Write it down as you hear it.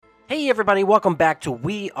Hey everybody, welcome back to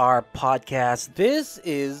We Are Podcast. This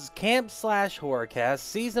is Camp/Horrorcast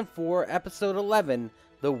Season 4, Episode 11,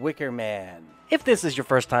 The Wicker Man. If this is your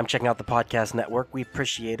first time checking out the podcast network, we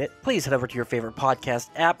appreciate it. Please head over to your favorite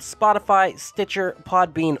podcast app, Spotify, Stitcher,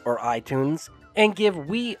 Podbean, or iTunes, and give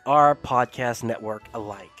We Are Podcast Network a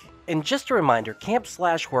like. And just a reminder,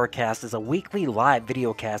 Camp/Horrorcast is a weekly live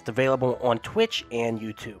videocast available on Twitch and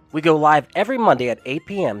YouTube. We go live every Monday at 8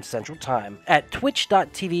 p.m. Central Time at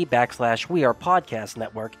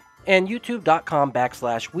twitch.tv/WeArePodcastNetwork and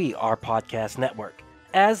youtube.com/WeArePodcastNetwork.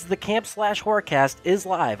 As the Camp/Horrorcast is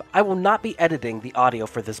live, I will not be editing the audio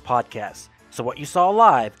for this podcast, so what you saw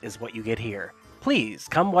live is what you get here. Please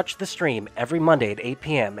come watch the stream every Monday at 8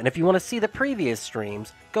 p.m. And if you want to see the previous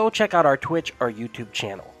streams, go check out our Twitch or YouTube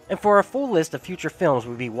channel. And for a full list of future films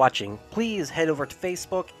we'll be watching, please head over to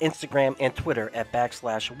Facebook, Instagram, and Twitter at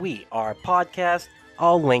 /WeArePodcast.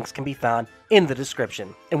 All links can be found in the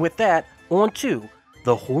description. And with that, on to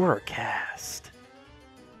the Horrorcast.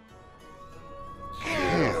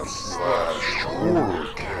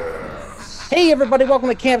 Hey everybody, welcome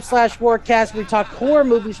to Camp/Horrorcast. We talk horror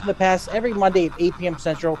movies from the past every Monday at 8 p.m.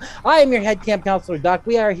 Central. I am your head camp counselor, Doc.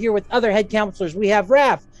 We are here with other head counselors. We have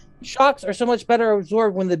Raph. Shocks are so much better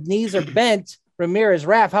absorbed when the knees are bent. Ramirez.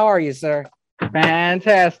 Raph, how are you, sir?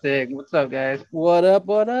 Fantastic. What's up, guys? What up,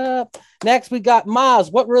 what up? Next, we got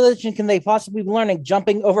Miles. What religion can they possibly be learning?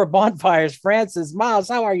 Jumping over bonfires. Francis. Miles,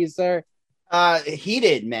 how are you, sir?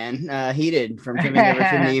 Heated, man. Heated from coming over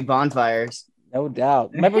to the bonfires. No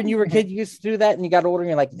doubt. Remember when you were a kid, you used to do that and you got older and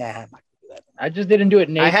you're like, nah, I'm not gonna do that. I just didn't do it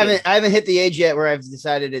naked. I haven't hit the age yet where I've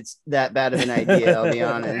decided it's that bad of an idea, I'll be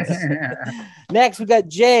honest. Next, we got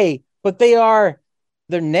Jay, but they're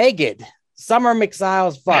naked. Summer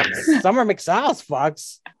McSiles fucks. Summer McSiles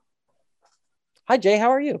fucks. Hi, Jay.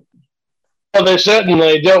 How are you? Well, they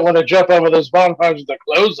certainly don't want to jump over those bonfires with their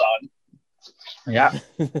clothes on. Yeah,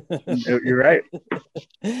 you're right.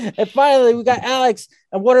 And finally, we got Alex.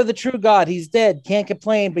 And what are the true God? He's dead. Can't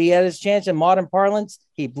complain, but he had his chance in modern parlance.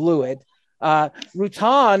 He blew it.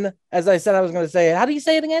 Rutan, as I said, I was going to say, how do you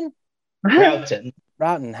say it again? Roughton.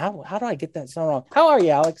 Roughton. How do I get that so wrong? How are you,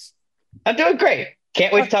 Alex? I'm doing great.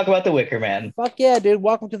 Can't wait to talk about The Wicker Man. Fuck yeah, dude.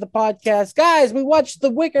 Welcome to the podcast. Guys, we watched The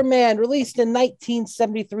Wicker Man, released in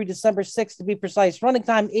 1973, December 6th to be precise. Running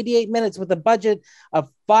time, 88 minutes with a budget of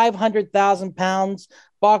 £500,000.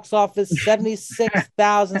 Box office,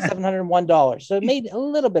 $76,701. So it made a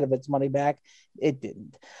little bit of its money back. It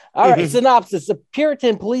didn't. All right, synopsis. A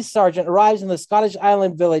Puritan police sergeant arrives in the Scottish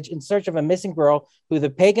island village in search of a missing girl who the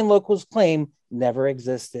pagan locals claim never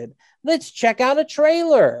existed. Let's check out a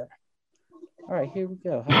trailer. All right, here we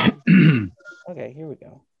go. Okay, here we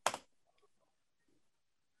go.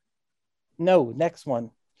 No, next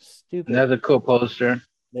one. Stupid. Another cool poster.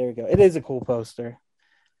 There we go. It is a cool poster.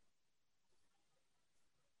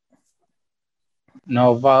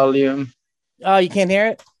 No volume. Oh, you can't hear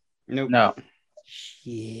it? Nope. No.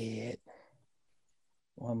 Shit.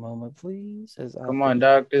 One moment, please. Come on,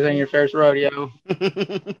 Doc. This ain't your first rodeo.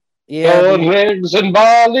 Yeah. Corn rigs and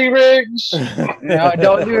barley rigs. No,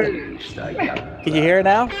 don't do it. Can you hear it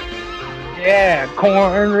now? Yeah,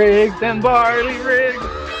 corn rigs and barley rigs.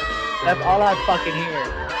 That's all I fucking hear.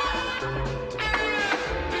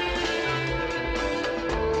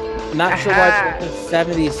 Not sure why it's the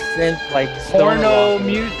 70s synth like Porno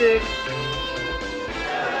music.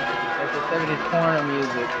 That's the 70s porno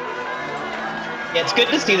music. Yeah, it's good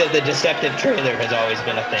to see that the deceptive trailer has always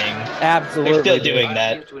been a thing. Absolutely. They're still doing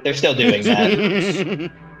that. They're still doing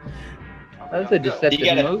that. That's a deceptive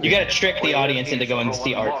movie. You gotta trick the audience into going to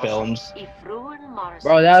see art films.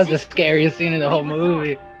 Bro, that was the scariest scene in the whole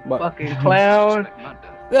movie. What? Fucking clown.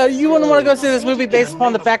 You wouldn't want to go see this movie based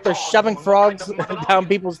upon the fact they're shoving frogs down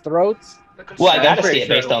people's throats? Well, I gotta see it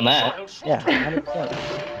based on that. Yeah,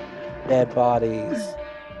 100%. Dead bodies.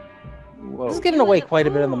 Whoa. This is giving away quite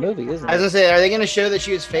a bit in the movie, isn't I was it? gonna say, are they gonna show that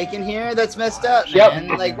she was faking here? That's messed up, Yep. man.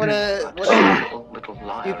 Like what a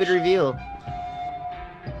stupid reveal.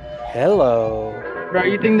 Hello. Bro,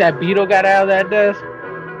 you think that beetle got out of that desk?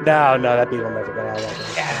 No, that beetle never got out of that.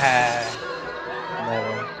 Yeah.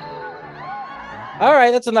 Never. All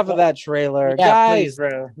right, that's enough of that trailer. Yeah, Guys, please,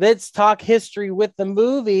 bro. let's talk history with the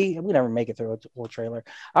movie. We never make it through a whole trailer.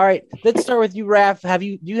 All right, let's start with you, Raph.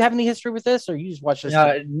 Do you have any history with this, or you just watch this?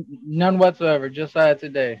 None whatsoever. Just saw it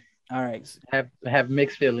today. All right. Have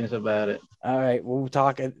mixed feelings about it. All right, we'll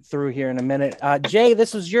talk it through here in a minute. Jay,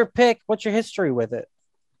 this was your pick. What's your history with it?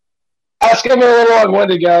 It's going to be a little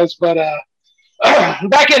long-winded, guys, but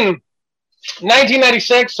back in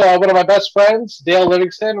 1996, one of my best friends, Dale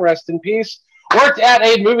Livingston, rest in peace, worked at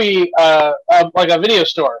a movie, like a video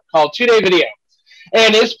store called 2 Day Video.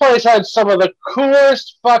 And this place had some of the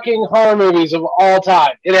coolest fucking horror movies of all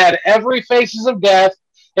time. It had every Faces of Death.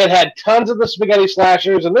 It had tons of the spaghetti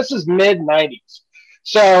slashers, and this is mid-90s.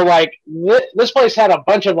 So, like, this place had a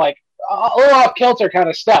bunch of, like, a little off-kilter kind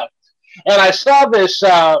of stuff. And I saw this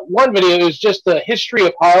one video. It was just the history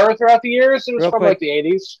of horror throughout the years. It was Real from, quick. like, the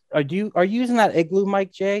 80s. Are you using that igloo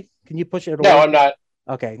mic, Jay? Can you push it away? No, I'm not.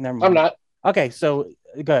 Okay, never mind. I'm not. Okay, so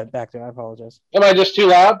go ahead, back to it. I apologize. Am I just too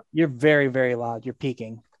loud? You're very, very loud. You're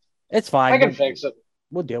peaking. It's fine. I can fix it.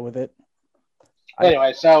 We'll deal with it.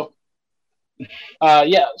 Anyway, so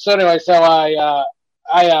yeah. So anyway, so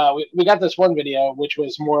we got this one video which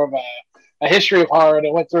was more of a history of horror, and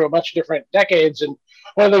it went through a bunch of different decades. And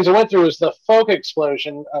one of the things it went through was the folk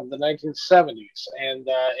explosion of the 1970s, and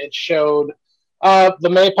it showed the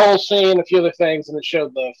maypole scene, a few other things, and it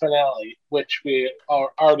showed the finale, which we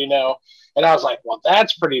already know. And I was like, well,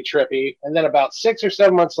 that's pretty trippy. And then about 6 or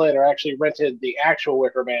 7 months later, I actually rented the actual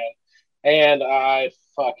Wicker Man, and I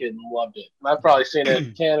fucking loved it. I've probably seen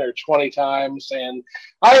it 10 or 20 times, and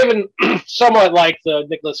I even somewhat like the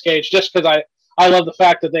Nicolas Cage just because I love the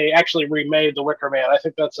fact that they actually remade the Wicker Man. I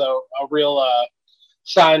think that's a real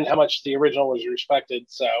sign how much the original was respected.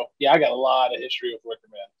 So, yeah, I got a lot of history with Wicker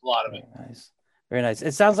Man, a lot of it. Very nice. Very nice.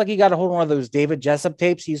 It sounds like you got a hold of one of those David Jessup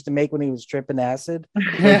tapes he used to make when he was tripping acid.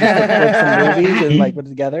 Like some movies and like put it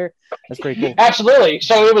together. That's pretty cool. Absolutely.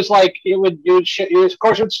 So it was like it would of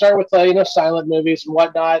course it would start with silent movies and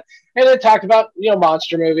whatnot, and it talked about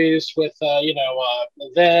monster movies with them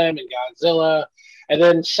and Godzilla, and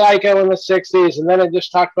then Psycho in the '60s, and then it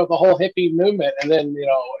just talked about the whole hippie movement. And then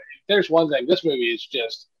if there's one thing, this movie is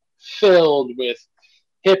just filled with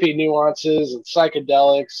hippie nuances and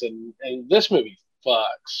psychedelics, and this movie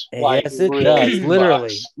fucks. Yes, it really does.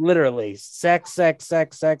 fucks. Literally. Sex,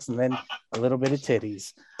 and then a little bit of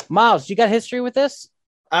titties. Miles, you got history with this?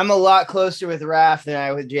 I'm a lot closer with Raph than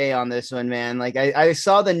I with Jay on this one, man. Like I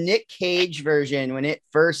saw the Nick Cage version when it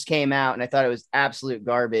first came out, and I thought it was absolute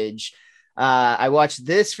garbage. I watched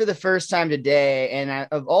this for the first time today, and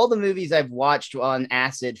of all the movies I've watched on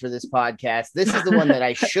acid for this podcast, this is the one that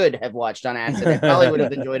I should have watched on acid. I probably would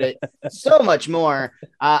have enjoyed it so much more.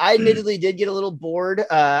 I admittedly did get a little bored.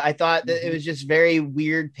 I thought that it was just very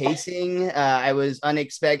weird pacing. I was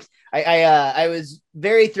unexpected. I was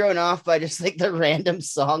very thrown off by just like the random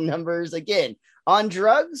song numbers. Again, on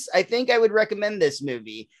drugs, I think I would recommend this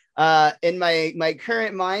movie. In my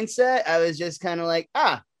current mindset, I was just kind of like,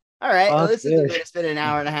 all right, well, this is a way to spend an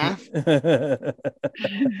hour and a half.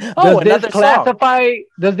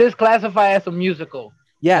 Does this classify as a musical?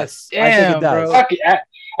 Yes, damn, I think it does. bro. Fuck yeah.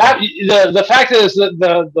 The fact is that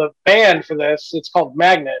the band for this, it's called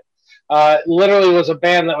Magnet, literally was a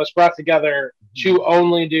band that was brought together to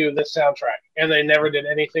only do this soundtrack, and they never did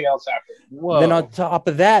anything else after. Whoa. Then on top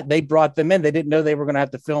of that, they brought them in. They didn't know they were going to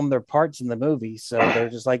have to film their parts in the movie, so they're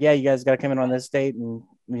just like, "Yeah, you guys got to come in on this date and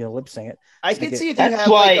lip sync it." I could see if you That's have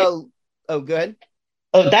why- good.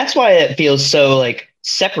 Oh, that's why it feels so like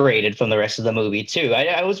separated from the rest of the movie too.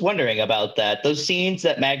 I was wondering about that. Those scenes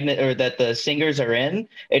that that the singers are in,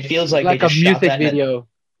 it feels like Like they a just shot music that in video.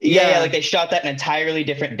 Yeah, like they shot that an entirely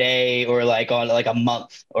different day, or like on like a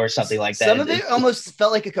month or something like that. Some of it almost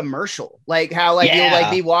felt like a commercial, like how like you'll like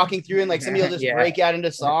be walking through and like somebody will just Yeah. break out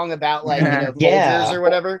into song about like Folgers Yeah. or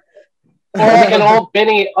whatever. Or like an old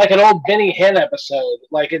Benny Hinn episode.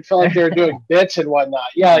 Like it felt like they were doing bits and whatnot.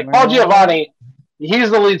 Yeah, like Paul Giovanni, he's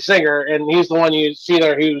the lead singer, and he's the one you see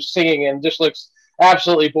there who's singing and just looks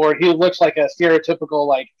absolutely bored. He looks like a stereotypical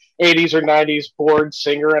like 80s or 90s bored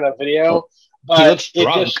singer in a video. But He looks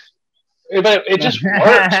drunk. It just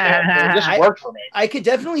works, man. It just worked for me. I could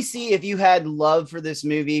definitely see if you had love for this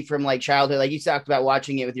movie from like childhood, like you talked about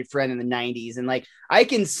watching it with your friend in the 90s. And like, I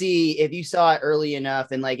can see if you saw it early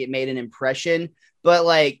enough and like it made an impression, but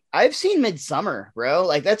like I've seen Midsummer, bro.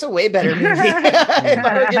 Like that's a way better movie. If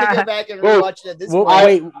I were going to go back and rewatch it at this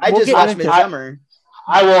point, I just watched Midsummer.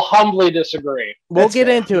 I will humbly disagree. We'll get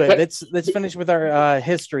into it. Let's finish with our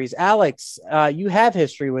histories. Alex, you have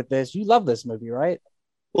history with this. You love this movie, right?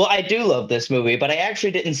 Well, I do love this movie, but I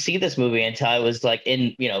actually didn't see this movie until I was like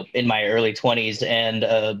in my early 20s.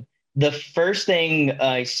 And the first thing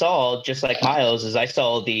I saw, just like Miles, is I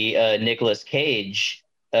saw the Nicolas Cage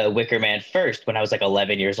Wicker Man first when I was like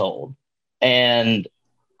 11 years old. And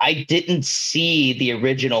I didn't see the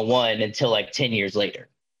original one until like 10 years later.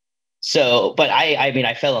 So, but I mean,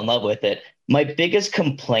 I fell in love with it. My biggest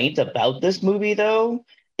complaint about this movie, though,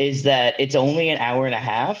 is that it's only an hour and a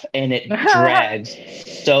half and it drags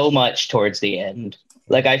so much towards the end.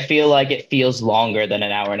 Like, I feel like it feels longer than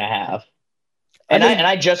an hour and a half. And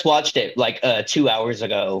I just watched it like 2 hours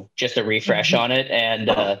ago, just a refresh on it,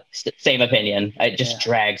 and same opinion. It just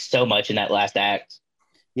drags so much in that last act.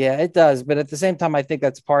 Yeah, it does. But at the same time, I think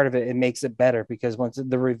that's part of it. It makes it better because once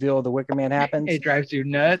the reveal of the Wicker Man happens, It drives you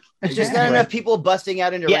nuts. There's just not enough people busting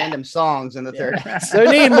out into random songs in the third act. they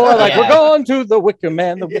need more like, Yeah. we're going to the Wicker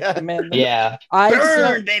Man, the Wicker Man. Yeah,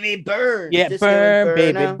 Burn, baby, burn. Yeah, Disco burn, baby,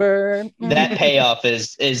 Inferno. burn. that payoff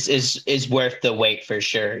is worth the wait for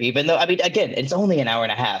sure. Even though, I mean, again, it's only an hour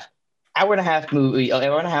and a half. Hour and a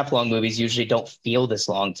half long movies usually don't feel this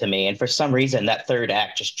long to me, and for some reason that third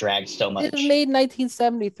act just drags so much. It was made in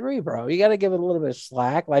 1973, bro. You got to give it a little bit of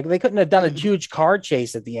slack. Like they couldn't have done a huge car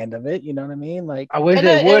chase at the end of it. You know what I mean? Like I wish And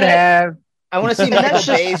they would have. I want to see Michael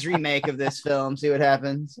Bay's remake of this film. See what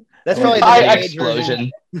happens. That's probably the I- Cage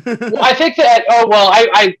version. Explosion. I think that. Oh well,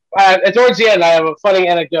 I towards the end I have a funny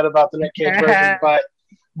anecdote about the Nick Cage version, but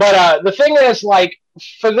the thing is, like,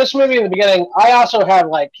 for this movie in the beginning, I also have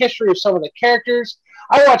like history of some of the characters.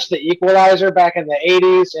 I watched The Equalizer back in the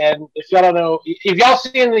 '80s, and if y'all don't know, if y'all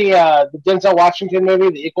seen the Denzel Washington movie,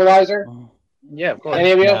 The Equalizer, Yeah, of course.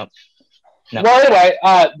 any of you? No. No. Well,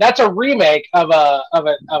 anyway, that's a remake of a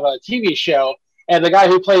TV show, and the guy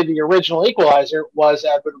who played the original Equalizer was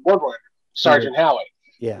Edward Woodward, Sergeant Howie.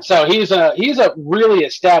 yeah. So he's a really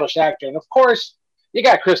established actor, and of course, you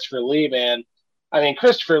got Christopher Lee, man. I mean,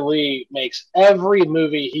 Christopher Lee makes every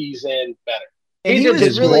movie he's in better. And He he did was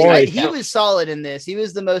his really voice. he was solid in this. He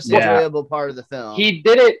was the most Yeah. enjoyable part of the film. He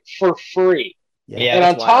did it for free, Yeah, and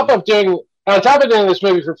on that's top wild. of doing this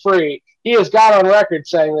movie for free, he has got on record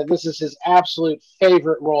saying that this is his absolute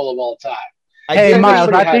favorite role of all time. Hey, Give Miles,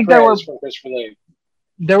 pretty I high think there were praise for Christopher Lee.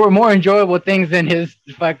 more enjoyable things than his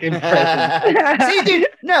fucking presence. See, dude,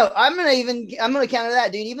 no, I'm gonna counter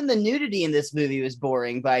that, dude. Even the nudity in this movie was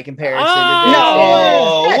boring by comparison to this.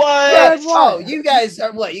 No, Yeah, what? yeah, oh, you guys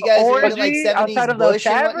are what? You guys are into like Orgy 70s outside of the Bush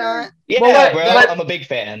and tavern? whatnot. Yeah, Well, bro, but- I'm a big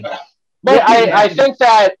fan. But I think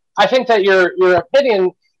that your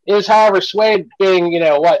opinion is, however, swayed, being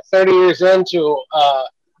 30 years into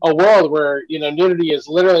a world where nudity is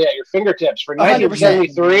literally at your fingertips. For 100%.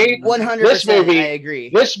 1973, 100%. This movie- I agree.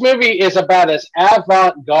 this movie is about as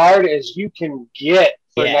avant-garde as you can get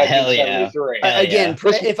for Yeah, hell yeah. 1973. Hell Again,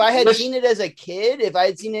 This- if I had this- seen it as a kid, if I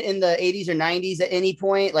had seen it in the 80s or 90s at any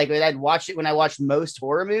point, like I'd watched it when I watched most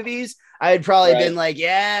horror movies, I had probably Right. been like,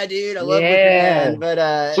 "Yeah, dude, I love Wicker Yeah. Man."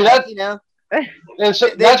 But See, that- you know, And so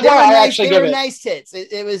they, that's they why were I nice, actually they give were it. nice tits.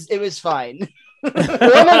 It was fine. One thing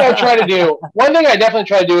I try to do, one thing I definitely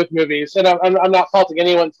try to do with movies, and I'm not faulting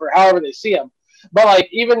anyone for however they see them, but like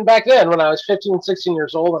even back then when I was 15, 16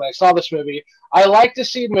 years old and I saw this movie, I like to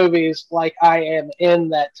see movies like I am in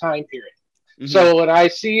that time period. Mm-hmm. So when I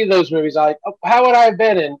see those movies, I like, how would I have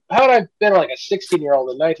been like a 16-year-old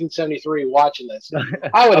in 1973 watching this?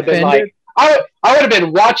 I would have been Offended? like, I would have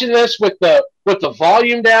been watching this with the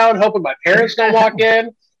volume down, hoping my parents don't walk in,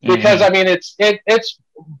 because I mean it's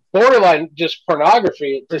borderline just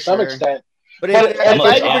pornography to some sure. extent. But But- if I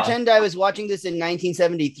had to Yeah. pretend I was watching this in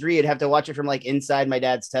 1973, I'd have to watch it from like inside my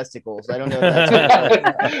dad's testicles. I don't know if that's gonna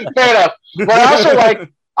work. Fair enough. But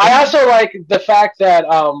I also like the fact that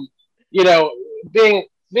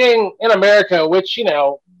being in America, which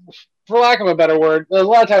for lack of a better word, a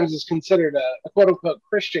lot of times is considered a quote unquote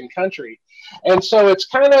Christian country, and so it's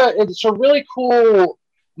a really cool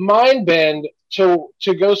mind bend to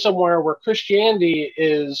go somewhere where Christianity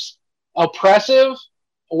is oppressive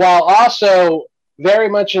while also very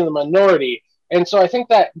much in the minority. And so I think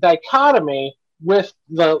that dichotomy with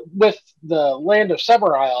the land of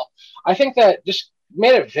Summer Isle, I think that just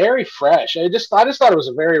made it very fresh. I just thought it was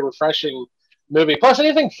a very refreshing movie. Plus,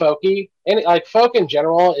 anything folky, folk in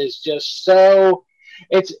general, is just so.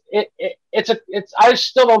 I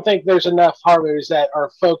still don't think there's enough horror movies that are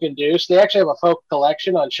folk induced. They actually have a folk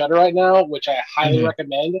collection on Shudder right now, which I highly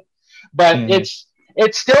recommend. But it's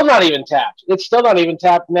still not even tapped. It's still not even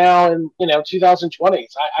tapped now in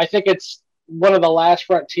 2020s. I think it's one of the last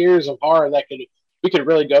frontiers of horror that we could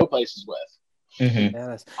really go places with. Mhm.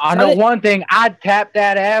 Yes. I know one thing. I'd tap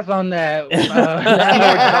that ass on that.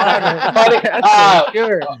 Funny- That's for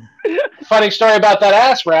sure. Funny story about that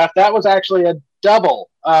ass, Raph. That was actually a double.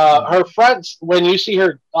 Her front, when you see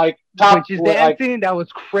her like top, When she's like, dancing, that was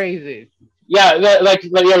crazy.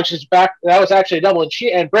 yeah, she's back. That was actually a double,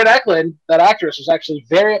 and Britt Eklund, that actress, was actually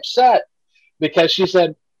very upset because she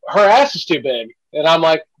said her ass is too big, and I'm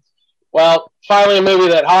like, well, finally a movie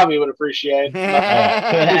that Javi would appreciate. Oh,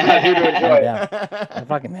 yeah. That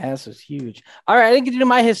fucking ass was huge. All right, I didn't get into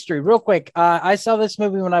my history real quick. I saw this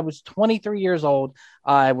movie when I was 23 years old.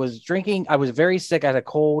 I was very sick. I had a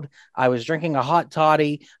cold. I was drinking a hot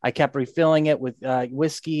toddy. I kept refilling it with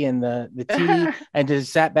whiskey and the tea, and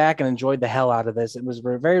just sat back and enjoyed the hell out of this. It was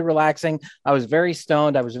very relaxing. I was very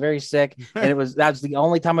stoned. I was very sick, and that's the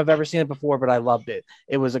only time I've ever seen it before, but I loved it.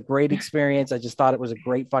 It was a great experience. I just thought it was a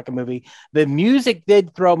great fucking movie. The music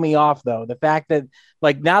did throw me off, though. The fact that,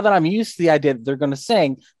 like, now that I'm used to the idea that they're going to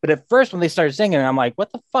sing, but at first when they started singing, I'm like,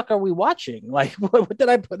 what the fuck are we watching? Like, what did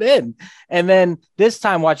I put in? And then this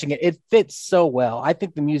time watching it, it fits so well. I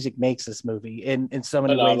think the music makes this movie in so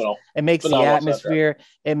many ways. It makes the atmosphere.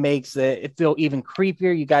 It makes it feel even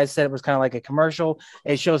creepier. You guys said it was kind of like a commercial.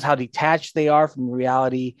 It shows how detached they are from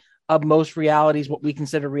reality of most realities, what we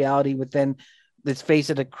consider reality within, let's face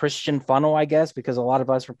it, a Christian funnel, I guess, because a lot of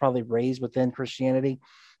us were probably raised within Christianity.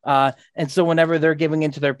 And so whenever they're giving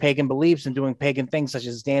into their pagan beliefs and doing pagan things such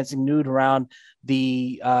as dancing nude around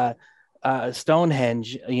the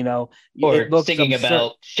Stonehenge, you know, or singing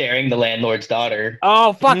about sharing the landlord's daughter.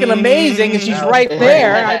 Oh, fucking amazing. And she's right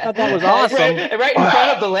there. I thought that was awesome. Right in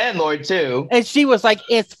front of the landlord too. And she was like,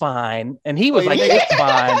 it's fine. And he was like, it's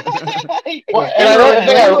fine. He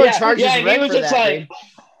was just like,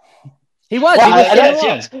 he was.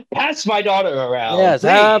 Yes. Pass my daughter around. Yes,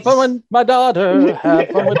 have fun with my daughter. Have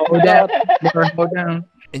fun with my daughter.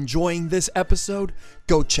 Enjoying this episode?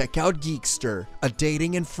 Go check out Geekster, a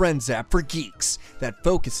dating and friends app for geeks that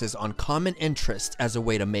focuses on common interests as a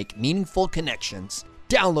way to make meaningful connections.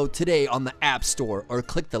 Download today on the App Store or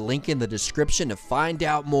click the link in the description to find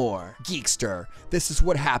out more. Geekster, this is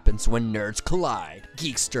what happens when nerds collide.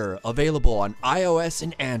 Geekster, available on iOS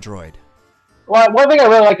and Android. Well, one thing I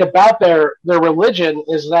really like about their religion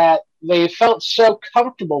is that they felt so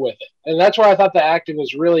comfortable with it. And that's where I thought the acting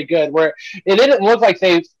was really good, where it didn't look like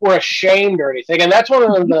they were ashamed or anything. And that's one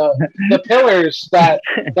of the pillars that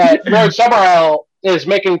Lord Summerisle is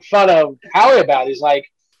making fun of Howie about. He's like,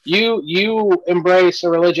 you embrace a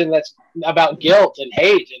religion that's about guilt and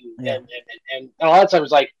hate and a lot of times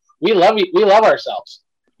it's like, we love ourselves.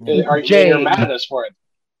 Jay, you're mad at us for it.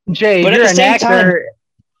 Jay, if you're an actor,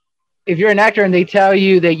 if you're an actor and they tell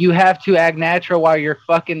you that you have to act natural while you're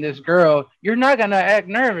fucking this girl, you're not gonna act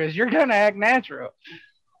nervous. You're gonna act natural.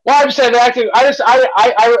 Well, I'm saying acting.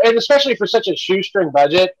 I and especially for such a shoestring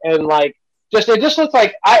budget, and like, it just looked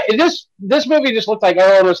like this movie just looked like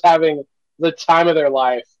everyone was having the time of their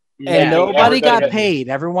life. And nobody got paid.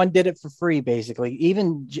 Everyone did it for free, basically.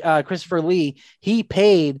 Even Christopher Lee, he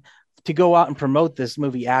paid to go out and promote this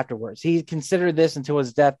movie afterwards. He considered this until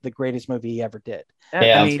his death the greatest movie he ever did.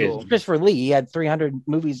 Yeah, I mean, Christopher Lee, he had 300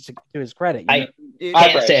 movies to his credit. I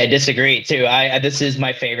can't say I disagree too. This is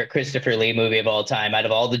my favorite Christopher Lee movie of all time. Out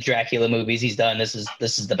of all the Dracula movies he's done, this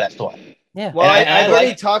is the best one. Yeah. Well, I've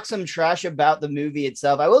already talked some trash about the movie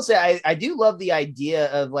itself. I will say I do love the idea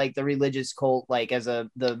of like the religious cult, like as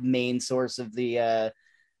the main source of the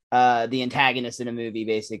antagonist in a movie,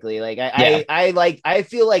 basically. Like I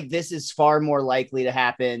feel like this is far more likely to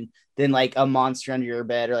happen than like a monster under your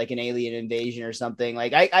bed or like an alien invasion or something.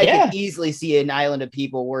 Like I can easily see an island of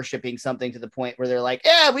people worshiping something to the point where they're like,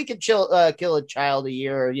 yeah, we could kill a child a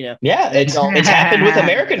year, or it's happened with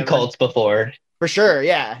American cults before. For sure.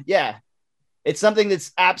 Yeah. It's something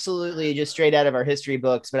that's absolutely just straight out of our history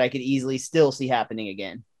books, but I could easily still see happening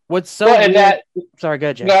again. What's so weird... Sorry, go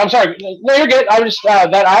ahead, Jay. No, I'm sorry. No, you're good. I'm just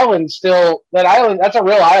that island. That's a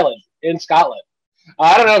real island in Scotland.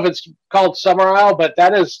 I don't know if it's called Summerisle, but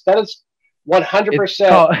that is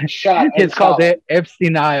 100% shot. It's called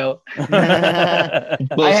Epstein Isle. I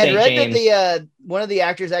had read that one of the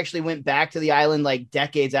actors actually went back to the island like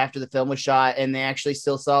decades after the film was shot, and they actually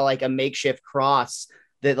still saw like a makeshift cross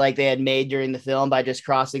that like they had made during the film by just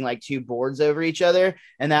crossing like two boards over each other.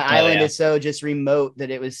 And that island is so just remote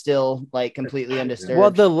that it was still like completely undisturbed.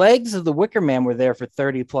 Well, the legs of the Wicker Man were there for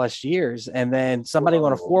 30 plus years. And then somebody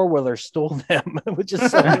on a 4-wheeler stole them, which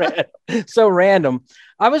is so random.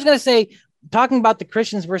 I was going to say, talking about the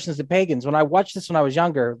Christians versus the pagans, when I watched this when I was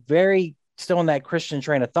younger, very still in that Christian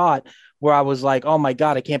train of thought, where I was like, oh my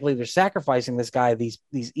God, I can't believe they're sacrificing this guy, these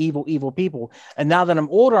evil people. And now that I'm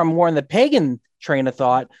older, I'm more in the pagan train of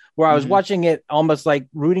thought, where I was watching it almost like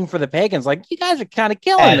rooting for the pagans. Like, you guys are kind of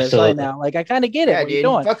killing this right now. Like, I kind of get it. Yeah, what you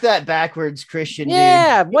doing? Fuck that backwards Christian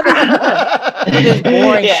dude. What is this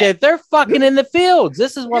boring shit? They're fucking in the fields.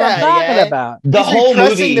 This is what I'm talking about. The whole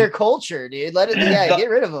movie, their culture, dude. Let it, get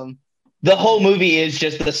rid of them. The whole movie is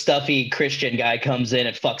just the stuffy Christian guy comes in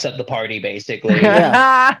and fucks up the party, basically.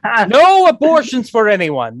 No abortions for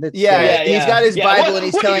anyone. He's got his Bible and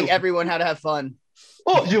he's telling everyone how to have fun.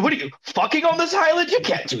 Oh, dude, what are you fucking on this island? You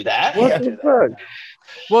can't do that. What the fuck?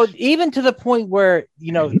 Well, even to the point where,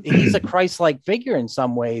 you know, he's a Christ-like figure in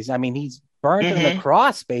some ways. I mean, he's burned on the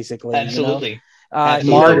cross, basically. Absolutely. You know?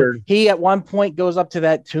 Martyred. He at one point goes up to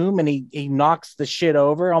that tomb and he knocks the shit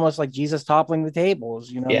over, almost like Jesus toppling the tables.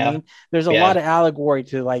 You know what I mean? There's a lot of allegory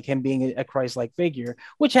to like him being a Christ-like figure,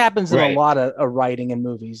 which happens in a lot of writing and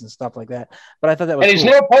movies and stuff like that. But I thought that was and he's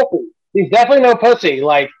no pussy. He's definitely no pussy.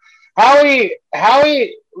 Like Howie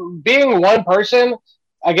being one person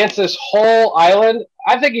against this whole island,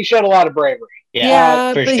 I think he showed a lot of bravery.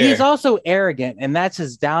 Yeah, but he's also arrogant, and that's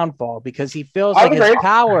his downfall because he feels like his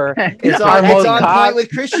power is on point with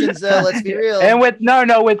Christians, though. Let's be real. And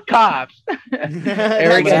with cops.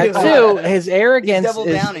 Arrogant too. His arrogance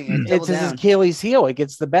it's his Achilles heel. It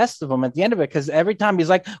gets the best of him at the end of it because every time he's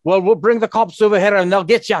like, "Well, we'll bring the cops over here and they'll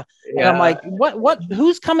get you." And I'm like, "What?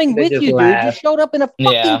 Who's coming with you, dude? You showed up in a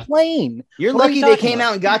fucking plane. You're lucky they came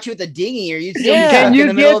out and got you with the dinghy, or you still Can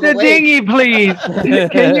you get the dinghy, please?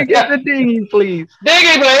 Can you get the dinghy, please? Dinghy,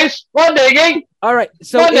 please. One dinghy. All right.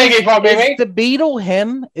 So is the beetle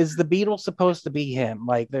him? Is the beetle supposed to be him?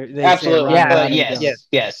 Like they absolutely.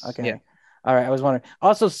 Yes. Okay. Yeah. All right. I was wondering.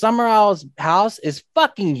 Also, Summerall's house is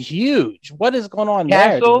fucking huge. What is going on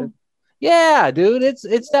Castle? there? Dude? Yeah, dude.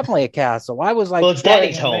 It's definitely a castle. I was like, well, it's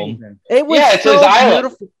Daddy's home. It was so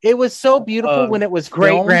beautiful. It was so beautiful when it was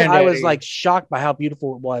filmed. I was like shocked by how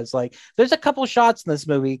beautiful it was. Like, there's a couple shots in this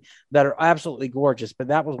movie that are absolutely gorgeous, but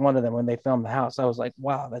that was one of them when they filmed the house. I was like,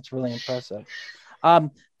 wow, that's really impressive.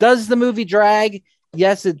 Does the movie drag?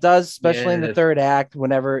 Yes, it does, especially in the third act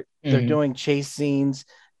whenever they're doing chase scenes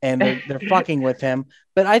and they're fucking with him.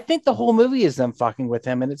 But I think the whole movie is them fucking with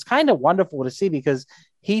him, and it's kind of wonderful to see because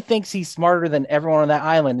he thinks he's smarter than everyone on that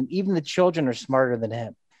island, and even the children are smarter than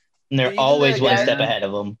him. And they're always one step ahead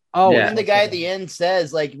of him. Oh, and the guy at the end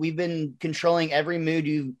says, like, we've been controlling every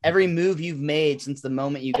move you've made since the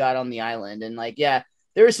moment you got on the island, and like, yeah,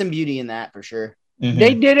 there was some beauty in that for sure. Mm-hmm.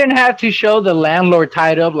 They didn't have to show the landlord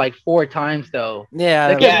tied up like 4 times though.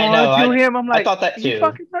 Yeah, him. I'm like, I thought that too.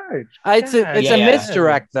 It's a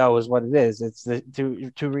misdirect though, is what it is. It's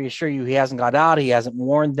to reassure you he hasn't got out, he hasn't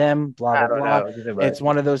warned them. Blah blah blah. It's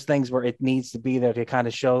one of those things where it needs to be there to kind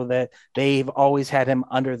of show that they've always had him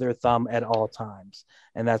under their thumb at all times,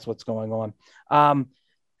 and that's what's going on.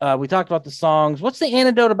 We talked about the songs. What's the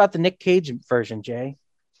anecdote about the Nick Cage version, Jay?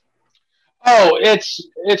 Oh, it's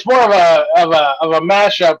more of a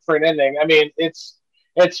mashup for an ending. I mean,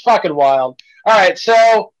 it's fucking wild. All right,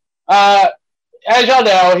 so as y'all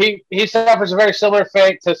know, he suffers a very similar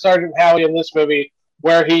fate to Sergeant Howie in this movie,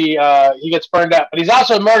 where he gets burned up. But he's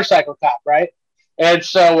also a motorcycle cop, right? And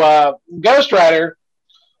so Ghost Rider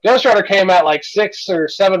came out like 6 or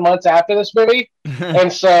 7 months after this movie,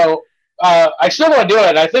 and so I still want to do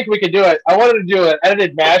it. I think we could do it. I wanted to do an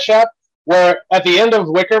edited mashup where at the end of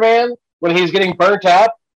Wicker Man, when he's getting burnt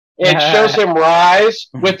up, it shows him rise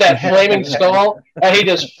with that flaming skull, and he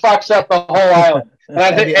just fucks up the whole island. And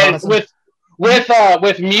I think awesome.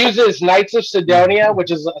 with Muse's Knights of Sidonia,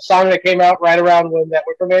 which is a song that came out right around when that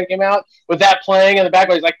Wicker Man came out, with that playing in the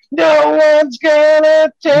background, he's like, "No one's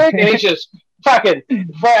gonna take," and he's just fucking.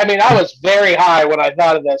 I mean, I was very high when I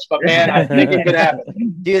thought of this, but man, I think it could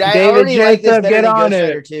happen. Dude, I already like this better than Ghost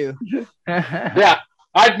Rider too. Yeah,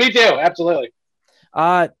 me too, absolutely.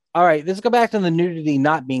 All right, let's go back to the nudity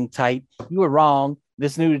not being tight. You were wrong.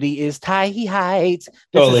 This nudity is tight. This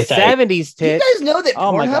totally is 70s tits. You guys know that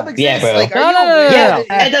Pornhub exists? Yeah, bro. Like, no.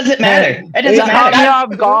 It doesn't matter. It doesn't caught me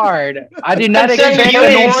matter. off guard. I did not expect expect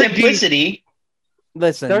beauty and simplicity.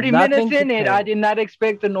 Listen, 30 minutes in it, I did not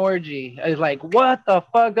expect an orgy. I was like, what the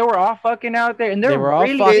fuck? They were all fucking out there, and they were all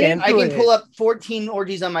really fucking. I can pull up 14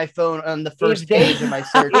 orgies on my phone on the first page of my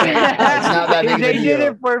search. It's not that big of a They deal. did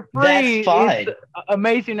it for free. That's fine. It's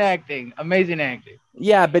amazing acting.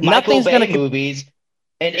 Yeah, but Michael nothing's Bay gonna movies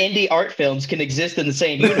and indie art films can exist in the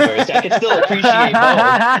same universe. I can still appreciate both.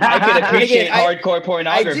 I can appreciate hardcore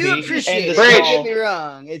pornography. I do appreciate and it. the Don't small... get me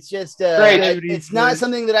wrong. It's just it's not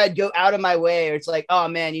something that I'd go out of my way. Or it's like, oh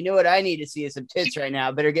man, you know what I need to see is some tits right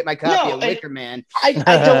now. Better get my copy of Wicker Man. I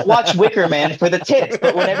don't watch Wicker Man for the tits,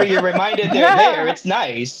 but whenever you're reminded they're there, it's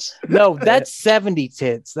nice. No, that's 70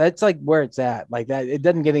 tits. That's like where it's at. Like that, it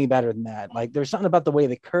doesn't get any better than that. Like there's something about the way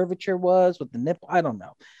the curvature was with the nipple. I don't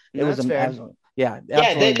know. It was amazing. Yeah,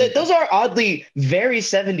 those are oddly very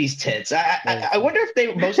 70s tits. I wonder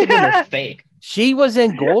if most of them are fake. She was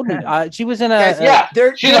in Golden. She was in a. Guys, yeah,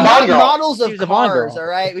 they're she's a Bond girl. models She of was a Bond cars. girl. All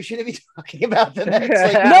right, we shouldn't be talking about them.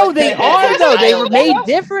 It's like, No, what they the are heck? though. They were made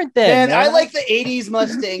different then. Man, I like the '80s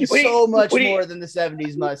Mustang What do you- so much what do you- more than the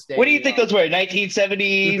 '70s Mustang. What do you think those were?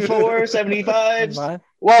 1974, 75?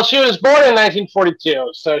 Well, she was born in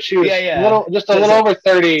 1942, so she was Yeah, yeah. a little over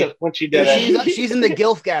 30 when she did it. She's in the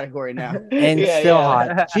GILF category now. And Yeah, still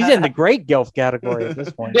yeah. hot. She's in the great GILF category at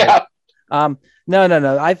this point. Yeah.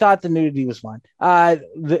 No. I thought the nudity was fun.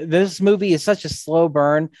 This movie is such a slow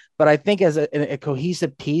burn, but I think as a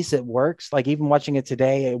cohesive piece, it works. Like even watching it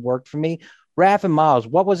today, it worked for me. Raph and Miles,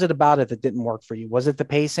 what was it about it that didn't work for you? Was it the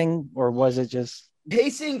pacing, or was it just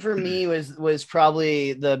Pacing for me was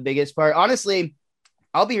probably the biggest part. Honestly,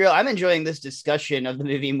 I'll be real. I'm enjoying this discussion of the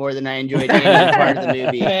movie more than I enjoyed any part of the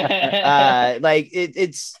movie. Like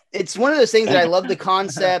it's one of those things that I love the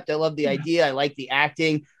concept. I love the idea. I like the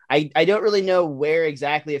acting. I don't really know where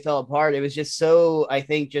exactly it fell apart. It was just so, I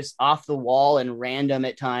think, just off the wall and random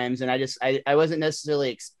at times. And I wasn't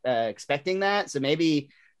necessarily expecting that. So maybe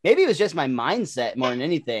it was just my mindset more than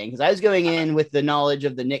anything, because I was going in with the knowledge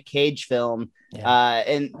of the Nick Cage film.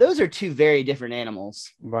 And those are two very different animals.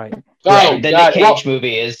 right? Right, the God. Nick Cage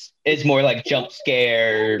movie is more like jump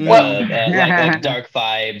scare, and like dark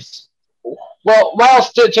vibes. Well,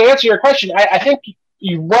 Miles, to answer your question, I think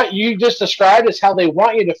what you just described is how they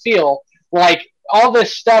want you to feel. Like all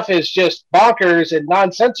this stuff is just bonkers and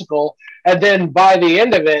nonsensical, and then by the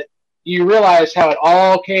end of it, you realize how it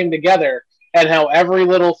all came together and how every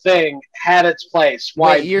little thing had its place.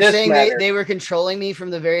 Why Wait, you're this saying mattered. they were controlling me from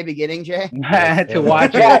the very beginning, Jay? To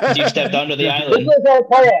watch it. Yeah. You stepped onto the This island. is our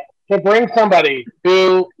plan to bring somebody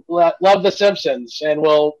who loved The Simpsons and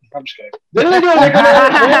will. I'm just kidding. Didn't they do a Wicker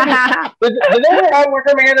Man? Did they ever have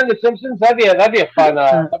Wicker Man and The Simpsons? That'd be a fun.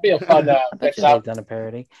 They've mix up. done a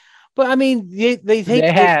parody. But I mean, they take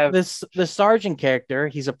They have. the sergeant character.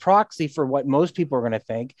 He's a proxy for what most people are going to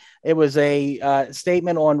think. It was a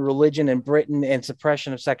statement on religion in Britain and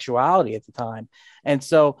suppression of sexuality at the time. And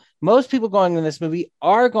so most people going in this movie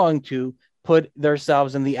are going to put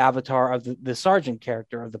themselves in the avatar of the sergeant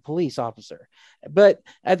character of the police officer. But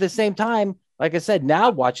at the same time, like I said,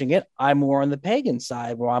 now watching it, I'm more on the pagan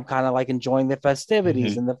side, where I'm kind of like enjoying the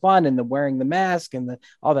festivities and the fun and the wearing the mask and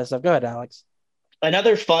all that stuff. Go ahead, Alex.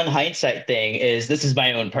 Another fun hindsight thing is, this is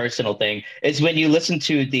my own personal thing, is when you listen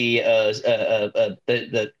to the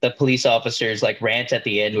police officer's like rant at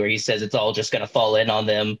the end, where he says it's all just going to fall in on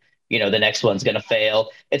them. You know, the next one's going to fail.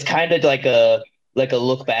 It's kind of like a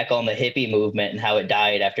look back on the hippie movement and how it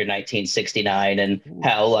died after 1969, and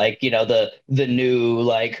how, like, you know, the new,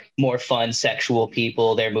 like, more fun sexual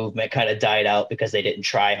people, their movement kind of died out because they didn't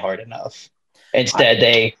try hard enough. Instead,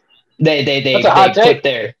 they put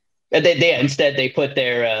their Instead, they put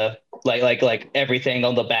their like everything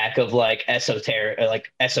on the back of like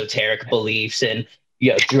esoteric beliefs and,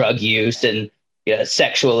 you know, drug use and, you know,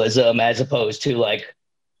 sexualism, as opposed to, like,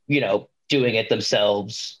 you know, doing it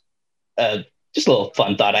themselves. Just a little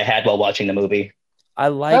fun thought I had while watching the movie. I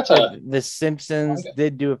like the Simpsons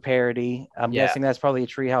did do a parody. I'm guessing that's probably a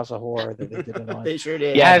Treehouse of Horror that they did it on. They sure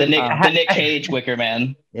did. Yeah, the Nick Cage Wicker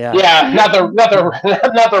Man. Yeah, not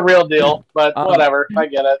the real deal, but whatever. I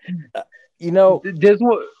get it. You know,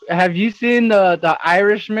 have you seen the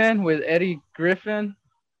Irishman with Eddie Griffin?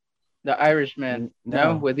 The Irishman,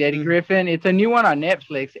 no, with Eddie Griffin. It's a new one on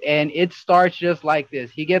Netflix, and it starts just like this.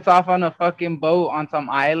 He gets off on a fucking boat on some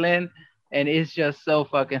island, and it's just so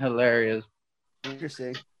fucking hilarious.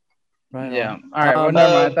 Interesting. Right. Yeah. All right. Well,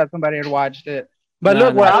 never mind. I thought somebody had watched it. But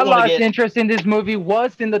look, what I lost interest in this movie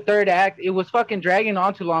was in the third act. It was fucking dragging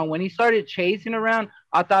on too long. When he started chasing around,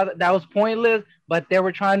 I thought that was pointless, but they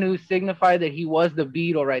were trying to signify that he was the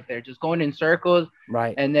Beetle right there, just going in circles.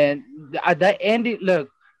 Right. And then that ending, look,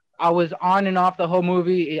 I was on and off the whole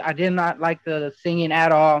movie. I did not like the singing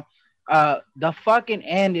at all. The fucking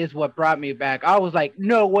end is what brought me back. I was like,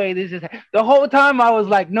 no way this is the whole time I was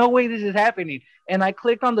like, no way this is happening. And I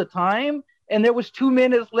clicked on the time and there was 2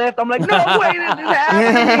 minutes left. I'm like, no way this is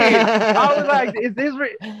happening. I was like, is this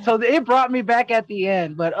so it brought me back at the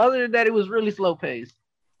end. But other than that, it was really slow paced.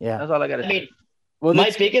 Yeah. That's all I gotta say. Well,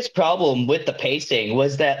 my biggest problem with the pacing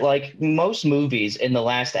was that, like, most movies in the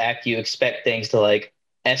last act, you expect things to, like,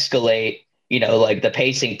 escalate. You know, like, the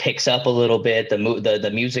pacing picks up a little bit, the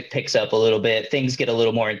music picks up a little bit, things get a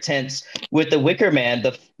little more intense. With The Wicker Man,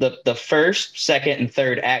 the first, second, and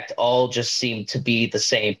third act all just seem to be the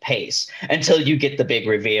same pace until you get the big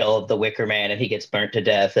reveal of the Wicker Man and he gets burnt to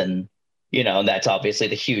death, and, you know, that's obviously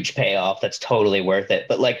the huge payoff. That's totally worth it.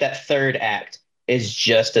 But, like, that third act is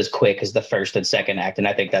just as quick as the first and second act, and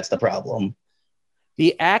I think that's the problem.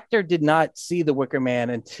 The actor did not see the Wicker Man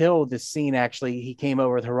until the scene actually he came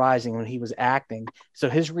over with Horizon when he was acting. So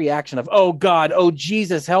his reaction of "Oh God, oh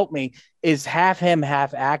Jesus, help me" is half him,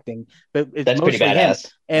 half acting. But it's That's pretty mostly him.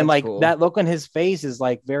 badass. And That's like cool. that look on his face is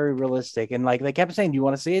like very realistic. And like they kept saying, "Do you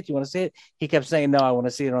want to see it? Do you want to see it?" He kept saying, "No, I want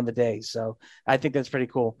to see it on the day." So I think that's pretty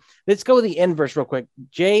cool. Let's go with the inverse real quick.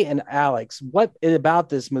 Jay and Alex, what about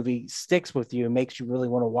this movie sticks with you and makes you really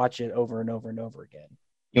want to watch it over and over and over again?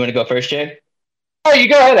 You want to go first, Jay? Oh, you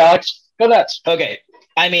go ahead, Alex. Go nuts. Okay.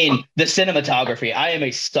 I mean, the cinematography. I am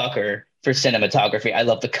a sucker for cinematography. I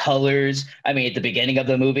love the colors. I mean, at the beginning of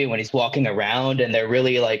the movie, when he's walking around and they're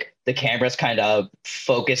really like the camera's kind of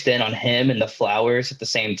focused in on him and the flowers at the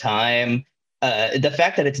same time. The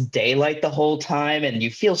fact that it's daylight the whole time and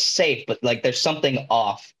you feel safe, but like there's something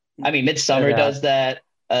off. I mean, Midsummer does that.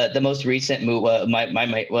 The most recent movie,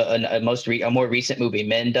 a more recent movie,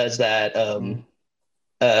 Men does that.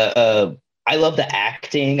 I love the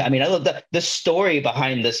acting. I mean, I love the story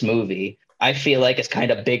behind this movie. I feel like it's kind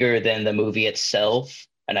of bigger than the movie itself,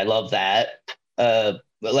 and I love that. But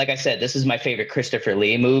like I said, this is my favorite Christopher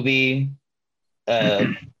Lee movie.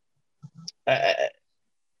 I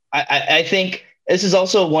think this is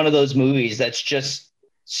also one of those movies that's just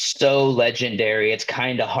so legendary. It's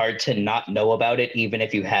kind of hard to not know about it, even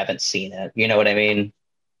if you haven't seen it. You know what I mean?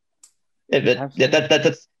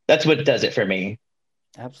 That's what does it for me.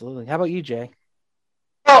 Absolutely. How about you, Jay?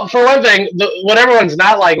 Well, for one thing, what everyone's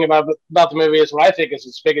not liking about the movie is what I think is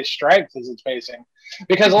its biggest strength is its pacing.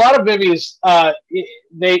 Because a lot of movies,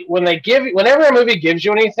 whenever a movie gives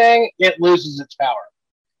you anything, it loses its power.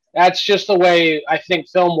 That's just the way I think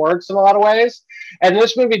film works in a lot of ways. And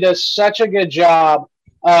this movie does such a good job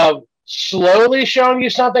of slowly showing you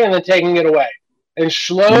something and then taking it away, and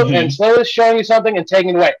slowly showing you something and taking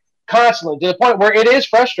it away. Constantly, to the point where it is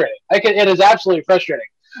frustrating. It is absolutely frustrating.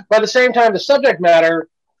 But at the same time, the subject matter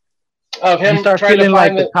of him You start trying feeling to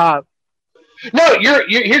like find the top. No,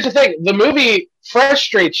 here's the thing. The movie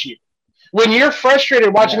frustrates you. When you're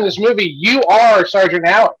frustrated watching this movie, you are Sergeant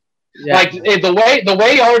Howard. Yeah. Like the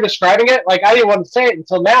way y'all are describing it, like I didn't want to say it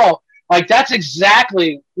until now. Like that's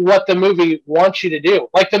exactly what the movie wants you to do.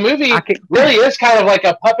 Like the movie really is kind of like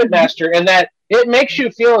a puppet master in that it makes you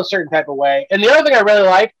feel a certain type of way. And the other thing I really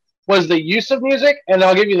like was the use of music, and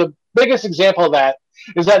I'll give you the biggest example of that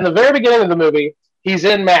is that in the very beginning of the movie, he's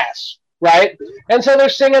in mass, right? And so they're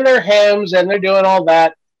singing their hymns and they're doing all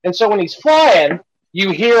that. And so when he's flying,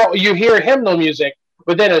 you hear hymnal music,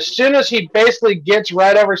 but then as soon as he basically gets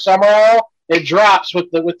right over Summerall, it drops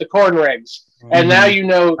with the corn rigs, and now you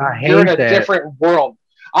know you're in a different world.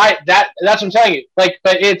 That's what I'm telling you. Like,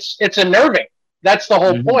 but it's unnerving. That's the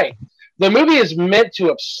whole point. The movie is meant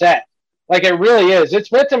to upset. Like it really is.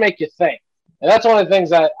 It's meant to make you think. And that's one of the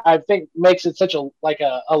things that I think makes it such a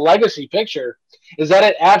legacy picture is that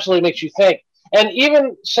it absolutely makes you think. And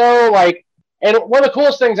even so, like, and one of the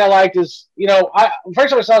coolest things I liked is,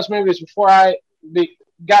 first time I saw this movie was before I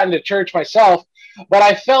got into church myself, but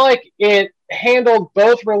I felt like it handled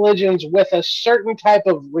both religions with a certain type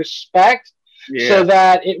of respect so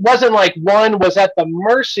that it wasn't like one was at the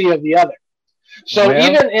mercy of the other. So that's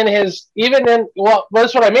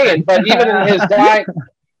what I mean. But even in his dying,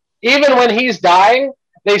 even when he's dying,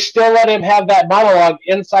 they still let him have that monologue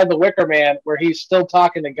inside the Wicker Man where he's still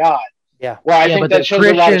talking to God. Yeah. Well, I think that shows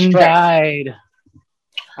a lot of strength. Died.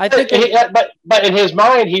 I think, but in his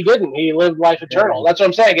mind, he didn't. He lived life eternal. That's what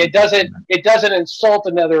I'm saying. It doesn't insult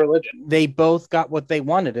another religion. They both got what they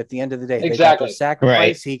wanted at the end of the day. Exactly. They got the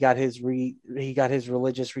sacrifice. Right. He got his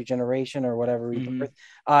religious regeneration or whatever.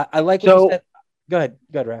 I like what you said. Go ahead,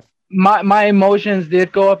 Raph. My emotions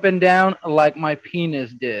did go up and down like my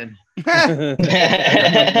penis did. All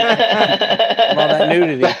that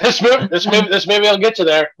nudity. This movie will get you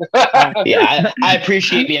there. Yeah, I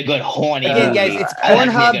appreciate me a good horny movie. Again, guys, it's I like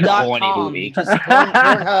me a good Pornhub.com. horny movie. Just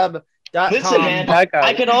Pornhub.com. Listen, man,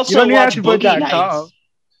 I could You also don't even have watch to put Boogie .com. Nights.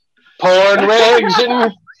 Porn rigs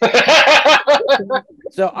and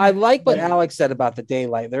So I like what Alex said about the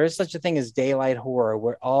daylight. There is such a thing as daylight horror,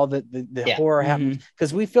 where all the horror happens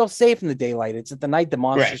because we feel safe in the daylight. It's at the night the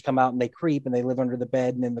monsters come out and they creep and they live under the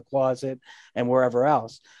bed and in the closet and wherever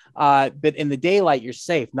else. But in the daylight, you're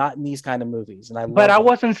safe. Not in these kind of movies. And I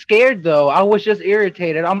wasn't scared though. I was just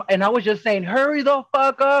irritated. I was just saying, "Hurry the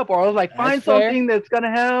fuck up!" Or I was like, "Find something that's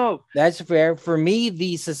gonna help." That's fair. For me,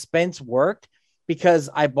 the suspense worked because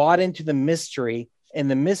I bought into the mystery and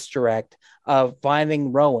the misdirect of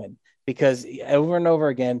finding Rowan, because over and over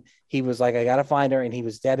again he was like, I gotta find her, and he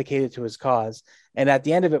was dedicated to his cause. And at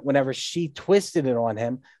the end of it, whenever she twisted it on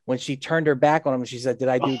him, when she turned her back on him, she said, did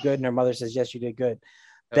I do good? And her mother says, yes, you did good.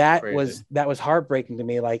 that crazy. was heartbreaking to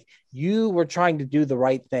me. Like, you were trying to do the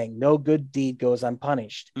right thing. No good deed goes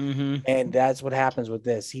unpunished. Mhm. And that's what happens with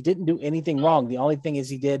this. He didn't do anything wrong. The only thing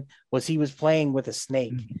he did was he was playing with a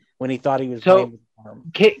snake when he thought he was So- playing with an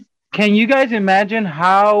arm. Can you guys imagine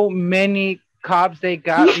how many cops they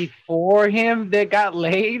got before him that got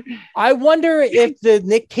laid? I wonder if the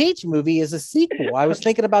Nick Cage movie is a sequel. I was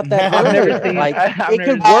thinking about that I've never earlier. seen- Like, I've it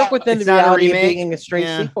never could seen- work within the It's not a reality of remake? being a straight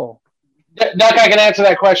Yeah. sequel. Duck, I can answer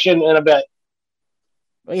that question in a bit.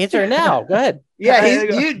 Answer it now. Go ahead. Yeah,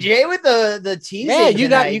 you Jay with the teasing. Yeah, you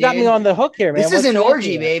got tonight, me dude. on the hook here, man. This What's is an the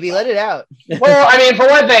orgy, answer? baby. Let it out. Well, I mean, for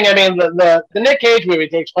one thing, I mean the Nick Cage movie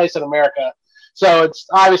takes place in America, so it's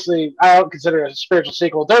obviously I don't consider it a spiritual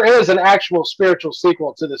sequel. There is an actual spiritual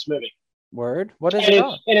sequel to this movie, Word. What is and it it's,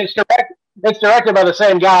 called? and it's directed. It's directed by the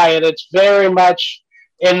same guy, and it's very much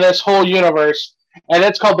in this whole universe. And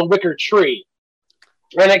it's called The Wicker Tree,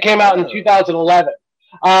 and it came out in 2011.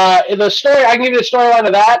 The story, I can give you the storyline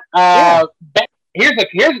of that.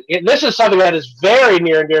 This is something that is very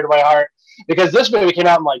near and dear to my heart because this movie came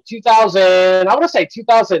out in like 2000. I want to say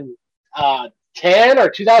 2010 or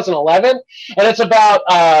 2011, and it's about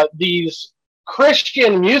these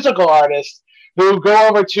Christian musical artists who go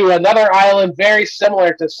over to another island very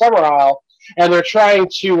similar to Summer Isle, and they're trying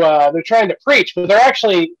to preach, but they're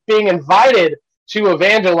actually being invited to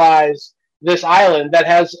evangelize this island that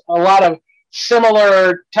has a lot of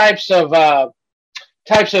similar types of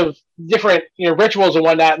different rituals and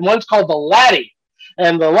whatnot. And one's called the Laddie,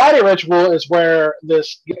 and the Laddie ritual is where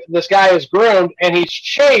this guy is groomed and he's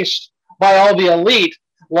chased by all the elite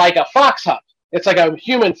like a fox hunt. It's like a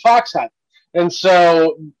human fox hunt, and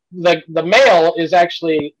so the male is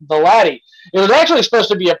actually the Laddie. It was actually supposed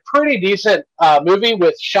to be a pretty decent movie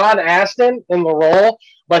with Sean Astin in the role,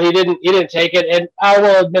 but he didn't take it. And I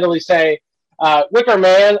will admittedly say, Wicker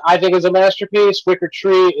Man, I think, is a masterpiece. Wicker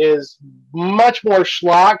Tree is much more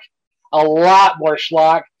schlock, a lot more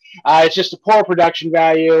schlock. It's just a poor production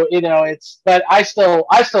value, but I still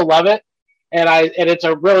love it, and it's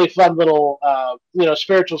a really fun little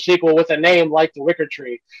spiritual sequel with a name like The Wicker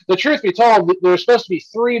Tree. The truth be told, there were supposed to be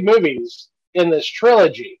 3 movies in this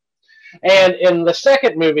trilogy, and in the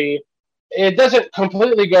second movie, it doesn't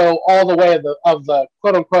completely go all the way of the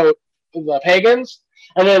quote unquote the pagans.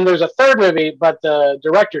 And then there's a third movie, but the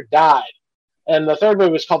director died. And the third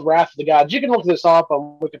movie is called Wrath of the Gods. You can look this up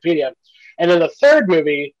on Wikipedia. And in the third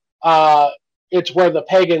movie, it's where the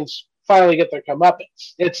pagans finally get their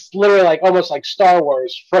comeuppance. It's literally almost like Star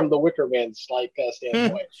Wars from the Wicker Man's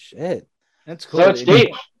standpoint. Shit. That's cool. So it's dude.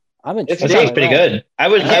 deep. I'm It's That intrigued. sounds by pretty that. good. I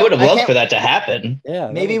would have I loved can't- for that to happen.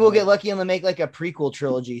 Yeah. Maybe we'll get lucky and they'll make like a prequel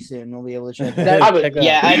trilogy soon. We'll be able to check that That- out. Check it out.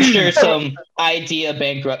 Yeah, I'm sure some idea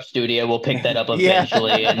bankrupt studio will pick that up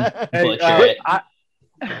eventually and butcher it.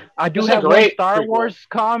 I do It's a have one great Star prequel. Wars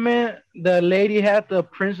comment. The lady had the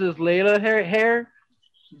Princess Leia hair.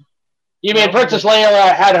 You mean Princess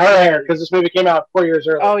Leia had her hair because this movie came out 4 years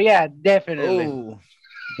earlier. Oh yeah, definitely. Ooh.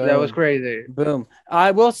 That was Boom. crazy. Boom.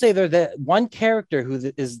 I will say there that one character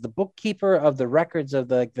who is the bookkeeper of the records of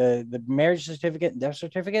the marriage certificate and death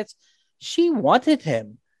certificates. She wanted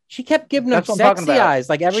him. She kept giving him That's what I'm talking sexy about. eyes.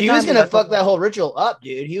 Like every She time was gonna fuck that whole ritual up,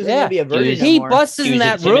 dude. He was Yeah. gonna be a virgin. Dude, He no more. busts He in was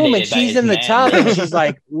that room and intimidated by she's his in the man. tub and she's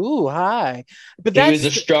like, "Ooh, hi." But He that's was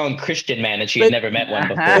a strong Christian man, and she but- had never met one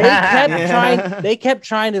before. they kept Yeah. trying. They kept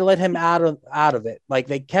trying to let him out of it. Like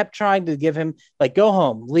they kept trying to give him go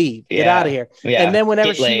home, leave, get Yeah. out of here. Yeah, And then whenever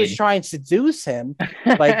get she was laid. trying to seduce him,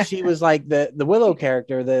 like she was like the Willow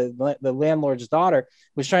character, the landlord's daughter,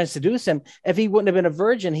 was trying to seduce him. If he wouldn't have been a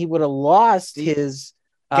virgin, he would have lost his.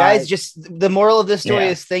 Guys, just the moral of this story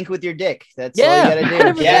Yeah. is think with your dick. That's Yeah, all you gotta do.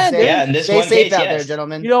 100%, Yeah, dude. yeah. In this Stay one safe case, out there, yes.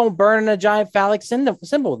 gentlemen. you don't burn a giant phallic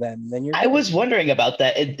symbol. Then you're. I was wondering about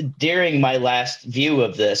that during my last view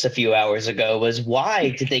of this a few hours ago. Was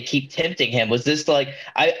why did they keep tempting him? Was this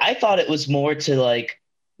I thought it was more to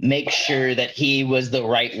make sure that he was the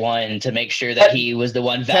right one, to make sure that he was the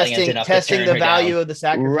one valiant enough to testing turn the her value down. of the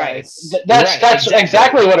sacrifice. That's Right,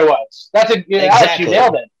 exactly what it was. Alex, Exactly. you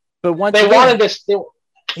nailed it. But once They again, wanted this.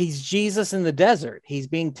 he's Jesus in the desert. He's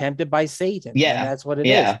being tempted by Satan. Yeah. And that's what it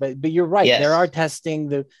is. Yeah. But you're right. Yes. There are testing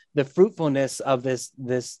the fruitfulness of this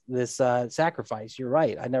sacrifice. You're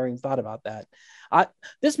right. I never even thought about that.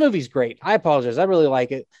 This movie's great. I apologize. I really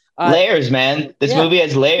like it. Layers, man. This yeah. movie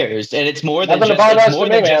has layers, and it's more than Nothing just about it's us more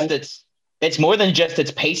to than me, just man. it's more than just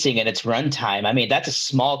its pacing and its runtime. I mean, that's a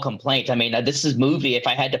small complaint. I mean, this is movie. If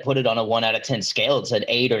I had to put it on a 1 out of 10 scale, it's an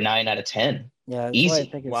 8 or 9 out of 10. Yeah. That's Easy. why I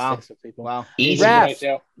think it Wow. sticks with people. Wow. Easy.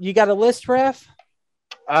 Raph, you got a list, Raph?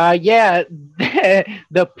 Yeah,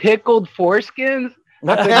 the pickled foreskins.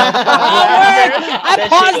 I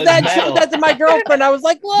paused that, showed that to my girlfriend. I was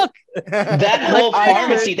like, look. That whole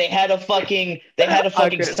pharmacy, they had a fucking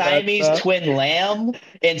Siamese twin lamb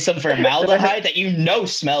and some formaldehyde that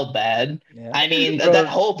smelled bad. Yeah. I mean, that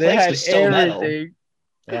whole place was so metal.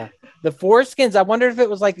 Yeah. The foreskins, I wonder if it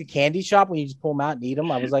was like a candy shop when you just pull them out and eat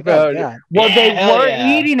them. I was like, Bro, oh, God. Well, Yeah, they hell were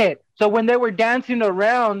yeah. eating it. So when they were dancing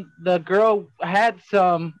around, the girl had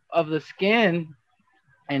some of the skin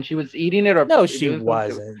and she was eating it. Or No, she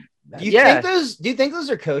wasn't. Do you think those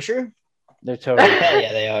are kosher? They're totally. Hell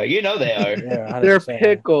yeah, they are. You know they are. They're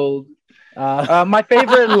pickled. My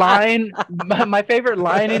favorite line, my favorite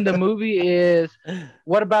line in the movie is,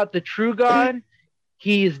 "What about the true God?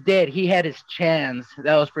 He is dead. He had his chance."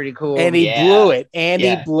 That was pretty cool. And he blew it. And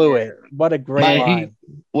Yeah. he blew it. What a great line.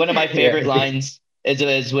 One of my favorite lines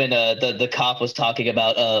is when the cop was talking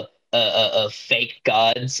about fake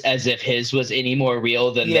gods as if his was any more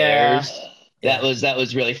real than theirs. That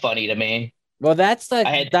was really funny to me. Well, that's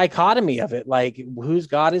the dichotomy of it. Like, whose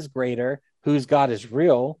God is greater? Whose God is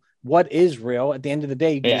real? What is real? At the end of the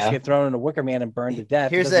day, you just get thrown in a wicker man and burned to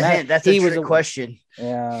death. Here's a hint. That's a trick question.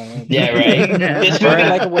 Yeah. Yeah, right. This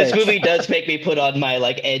movie witch. does make me put on my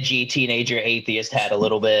like edgy teenager atheist hat a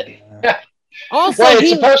little bit. Also, Well,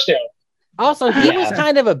 it's supposed to. Also, he was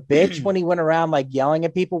kind of a bitch when he went around like yelling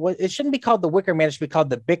at people. It shouldn't be called the Wicker Man; it should be called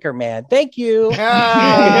the Bicker Man. Thank you.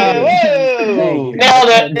 Oh, Thank you. Nailed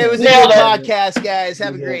it. it was a Nailed good it. podcast, guys.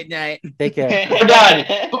 Have a great night. Take care. We're done.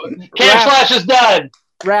 Camp Slash is done.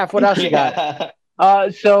 Raph, what else you got?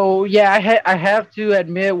 So yeah, I have to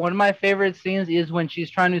admit, one of my favorite scenes is when she's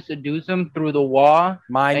trying to seduce him through the wall.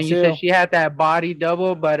 Mine and too. you said she had that body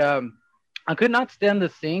double, but I could not stand the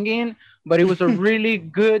singing, but it was a really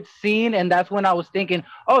good scene, and that's when I was thinking,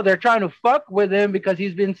 oh, they're trying to fuck with him because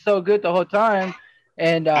he's been so good the whole time.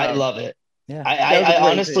 And I love it. Yeah. I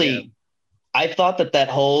honestly, I thought that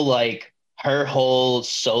whole like her whole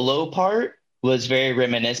solo part was very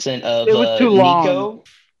reminiscent of It was too long. Nico.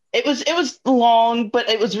 It was long, but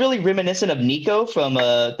it was really reminiscent of Nico from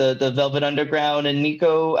the Velvet Underground and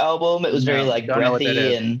Nico album. It was very like don't know what that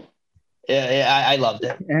breathy is. and I loved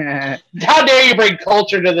it. How dare you bring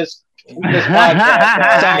culture to this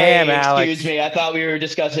podcast? Sorry, Damn, Alex. excuse me. I thought we were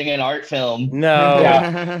discussing an art film. No.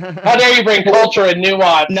 Yeah. How dare you bring culture and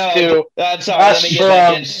nuance to I'm sorry. Let us me get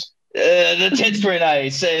back in. scrubs? The tits were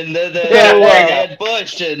nice, and the Yeah. Ed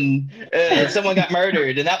Bush, and someone got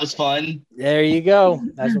murdered, and that was fun. There you go.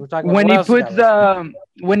 That's what we're talking about. When What he else you puts got?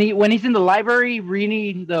 when he's in the library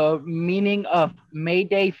reading the meaning of May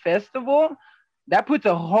Day Festival, that puts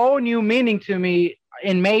a whole new meaning to me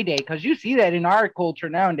in May Day, because you see that in our culture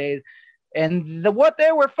nowadays. And what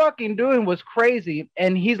they were fucking doing was crazy.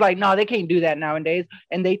 And he's like, no, they can't do that nowadays.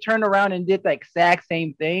 And they turned around and did the exact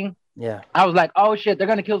same thing. Yeah. I was like, oh shit, they're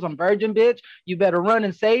gonna kill some virgin bitch. You better run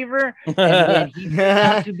and save her. And then he turned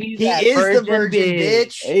out to be He that is the virgin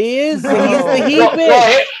bitch. He is. He's the Well, he well, bitch.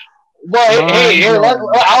 hey, well, hey, here,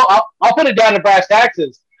 I'll put it down to brass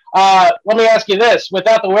taxes. Let me ask you this: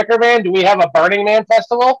 without the Wicker Man, do we have a Burning Man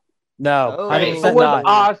festival? No, Oh, 100% It was not.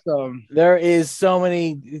 awesome. There is so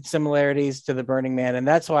many similarities to the Burning Man, and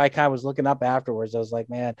that's why I kind of was looking up afterwards. I was like,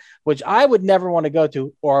 man, which I would never want to go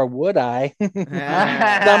to, or would I?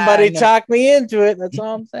 Somebody No. talk me into it. That's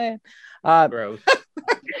all I'm saying. Gross.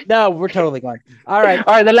 No, we're totally going. All right.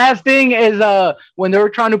 All right, the last thing is when they were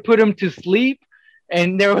trying to put him to sleep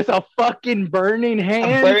and there was a fucking burning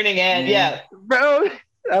hand. Burning hand, yeah. Bro,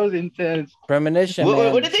 that was intense. Premonition. What,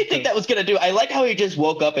 man. what did they think that was gonna do? I like how he just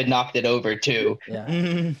woke up and knocked it over too.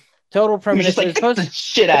 Yeah. Total He was just premonition. like, It was get the supposed,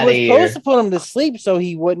 shit it out of was here. supposed to put him to sleep so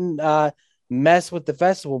he wouldn't mess with the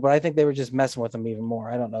festival, but I think they were just messing with him even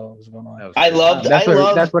more. I don't know what was going on. I loved That's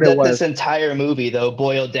what it that was. this entire movie though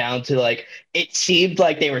boiled down to like it seemed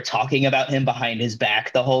like they were talking about him behind his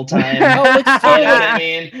back the whole time. Oh, it's You know totally. what I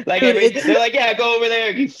mean? Like Dude, they're like, yeah, go over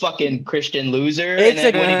there, you fucking Christian loser. And It's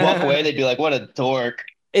then a- when he'd walk away, they'd be like, what a dork.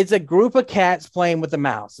 It's a group of cats playing with a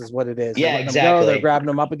mouse, is what it is. They're Yeah, letting them go, exactly. they're grabbing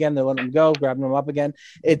them up again. They're letting them go, grabbing them up again.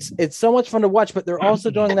 It's so much fun to watch, but they're also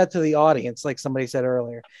doing that to the audience, like somebody said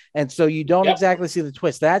earlier. And so you don't Yep. exactly see the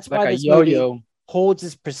twist. That's Like why a this movie yo-yo. holds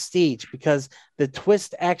its prestige, because the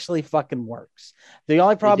twist actually fucking works. The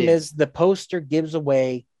only problem did. is the poster gives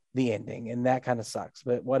away the ending, and that kind of sucks.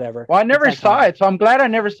 But whatever. Well, I never It's saw iconic. it, so I'm glad I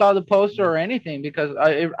never saw the poster or anything because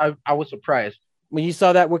I was surprised. When you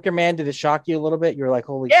saw that Wicker Man, did it shock you a little bit? You were like,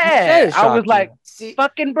 "Holy shit!" Yeah, it I was shocked like, you. See,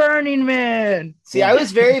 fucking Burning Man. I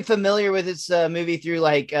was very familiar with this movie through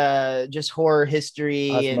like just horror history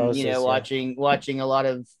and Osmosis, yeah. watching a lot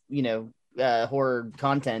of horror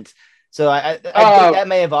content. So I think Oh. that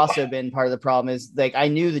may have also been part of the problem. Is like I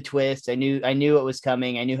knew the twist, I knew what was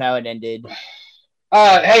coming, I knew how it ended.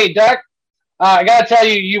 Hey, Duck. I gotta tell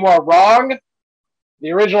you, you are wrong.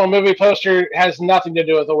 The original movie poster has nothing to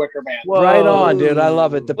do with the Wicker Man. Right on, dude. I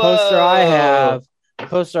love it. The poster I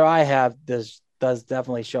Whoa. have does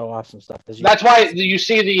definitely show off some stuff. That's why you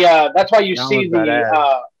see the. That's why you That see was the.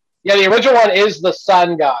 badass. The original one is the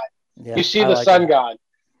sun god. Yeah, You see I the like sun it. god,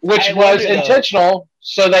 which I was wonder, though. intentional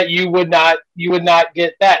so that you would not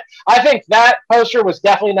get that. I think that poster was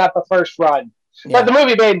definitely not the first run, Yeah. but the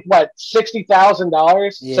movie made what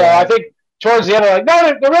 $60,000. So Yeah. I think towards the end, they're like,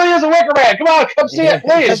 no, there really is a Wicker Man. Come on, come see it,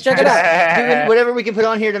 Come please. check it out. Doing whatever we can put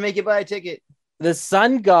on here to make you buy a ticket. The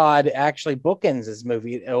sun god actually bookends this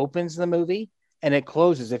movie. It opens the movie and it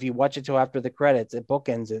closes. If you watch it till after the credits, it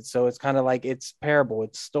bookends it. So it's kind of like it's parable,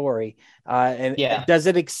 it's story. And Yeah. does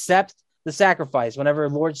it accept the sacrifice whenever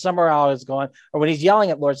Lord Summerall is going, or when he's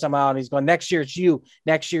yelling at Lord Summerall and he's going, next year it's you,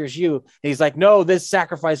 next year it's you. And he's like, no, this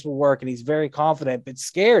sacrifice will work. And he's very confident, but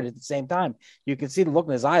scared at the same time. You can see the look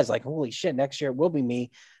in his eyes like, holy shit, next year it will be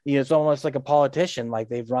me. It's almost like a politician, like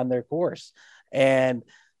they've run their course. And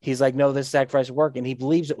he's like, no, this sacrifice will work. And he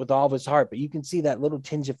believes it with all of his heart. But you can see that little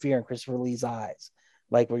tinge of fear in Christopher Lee's eyes,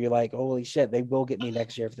 like where you're like, holy shit, they will get me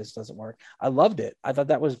next year if this doesn't work. I loved it. I thought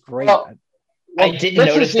that was great. Well, I didn't this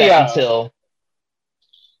notice is the, that until.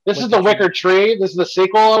 This is the Wicker Tree. This is the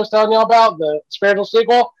sequel I was telling you about, the spiritual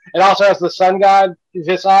sequel. It also has the sun god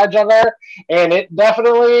visage on there, and it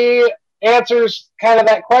definitely answers kind of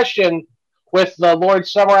that question with the Lord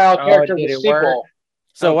Summerall character in did the it sequel. work?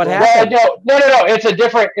 So what Well, happened? no. It's a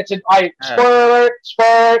different. Spoiler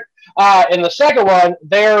alert. In the second one,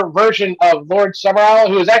 their version of Lord Summerall,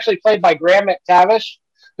 who is actually played by Graham McTavish,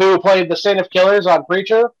 who played the Saint of Killers on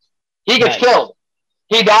Preacher, he gets killed.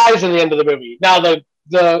 He dies in the end of the movie. Now the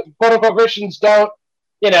quote unquote Christians don't,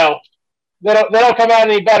 they don't come out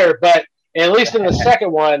any better. But at least in the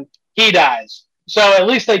second one, he dies. So at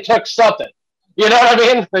least they took something. You know what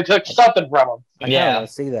I mean? They took something from him. I kind of want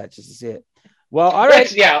to see that just to see it. Well, all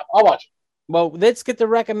right. I'll watch it. Well, let's get the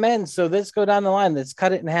recommend. So let's go down the line. Let's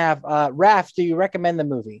cut it in half. Raph, do you recommend the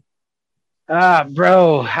movie?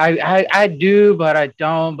 Bro, I do, but I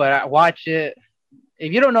don't. But I watch it.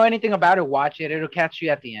 If you don't know anything about it, watch it. It'll catch you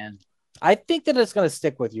at the end. I think that it's going to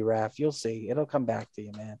stick with you, Raph. You'll see. It'll come back to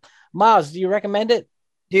you, man. Miles, do you recommend it?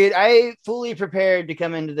 Dude, I fully prepared to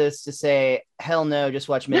come into this to say, hell no, just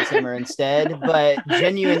watch Midsummer instead. But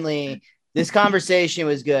genuinely, this conversation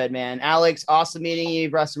was good, man. Alex, awesome meeting you. You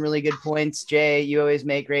brought some really good points. Jay, you always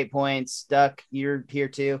make great points. Duck, you're here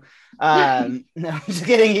too. No, I'm just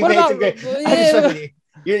kidding. You made some great.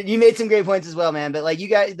 You made some great points as well, man. But like you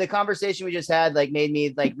guys, the conversation we just had like made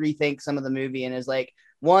me like rethink some of the movie, and is like,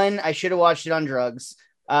 one, I should have watched it on drugs.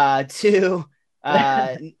 Two,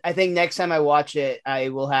 I think next time I watch it, I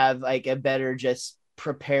will have like a better just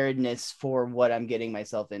preparedness for what I'm getting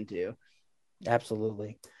myself into.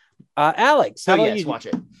 Absolutely. Alex, how about you? Watch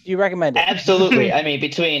it. Do you recommend it? Absolutely. I mean,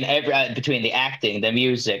 between the acting, the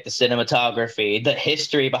music, the cinematography, the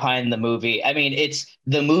history behind the movie. I mean,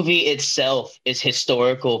 the movie itself is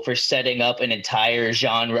historical for setting up an entire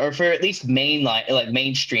genre, or for at least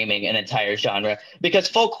mainstreaming an entire genre. Because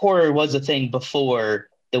folk horror was a thing before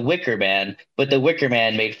The Wicker Man, but The Wicker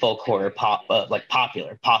Man made folk horror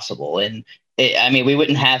popular, possible. And we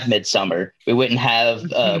wouldn't have Midsummer. We wouldn't have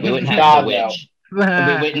The Witch. We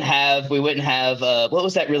wouldn't have what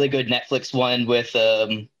was that really good Netflix one with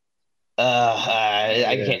I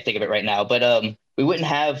can't think of it right now, but we wouldn't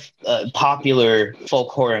have popular folk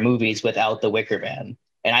horror movies without The Wicker Man.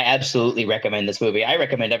 And I absolutely recommend this movie. I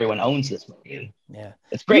recommend everyone owns this movie. Yeah,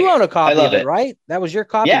 it's great. You own a copy of it, right? That was your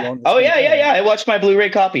copy. Yeah. Oh yeah. I watched my Blu-ray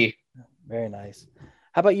copy. Very nice.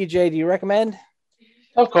 How about you, Jay? Do you recommend?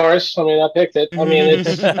 Of course. I mean, I picked it. I mean,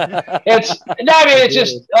 it's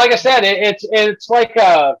just like I said. It's like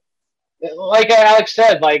Alex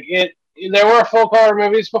said. Like there were folk horror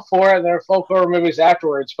movies before, and there were folk horror movies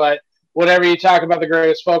afterwards. But whenever you talk about the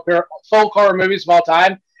greatest folk horror movies of all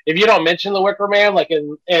time, if you don't mention The Wicker Man, like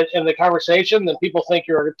in the conversation, then people think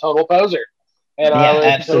you're a total poser. And I would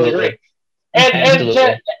absolutely agree. And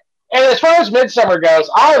as far as Midsummer goes,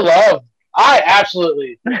 I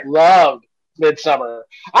absolutely loved Midsummer.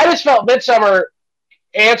 I just felt Midsummer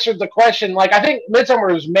answered the question. Like, I think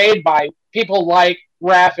Midsummer was made by people like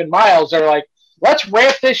Raph and Miles. They're like, let's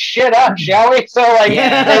ramp this shit up, shall we? So like,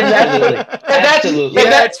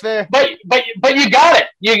 that's fair. But you got it.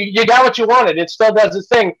 You got what you wanted. It still does its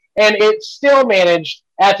thing, and it still managed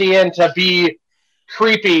at the end to be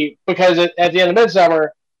creepy because at the end of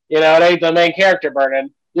Midsummer, it ain't the main character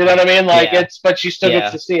burning. You know what I mean? Like but she still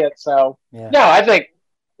gets to see it. So no, I think.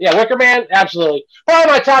 Yeah, Wicker Man, absolutely.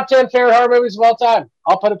 Probably my top 10 favorite horror movies of all time.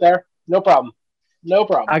 I'll put it there. No problem.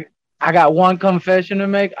 I got one confession to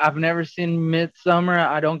make. I've never seen Midsummer.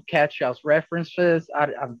 I don't catch y'all's reference for this.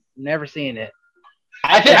 I've never seen it.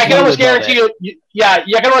 I can almost guarantee you. Yeah,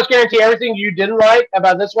 I can almost guarantee everything you didn't like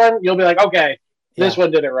about this one. You'll be like, okay, this one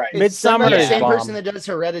did it right. Midsummer the is same bomb. person that does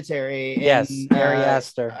Hereditary. Yes, and, Ari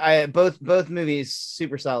Aster. Both movies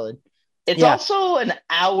super solid. It's also an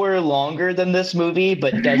hour longer than this movie,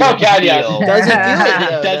 but doesn't Oh, God, yeah. feel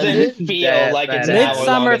Doesn't feel like it's an hour Midsummer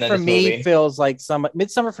longer than for this me movie. feels like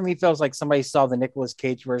somebody saw the Nicolas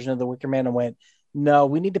Cage version of The Wicker Man and went, no,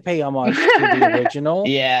 we need to pay homage to the original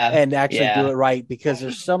and actually do it right, because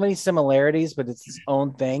there's so many similarities, but it's its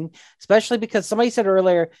own thing, especially because somebody said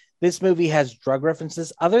earlier this movie has drug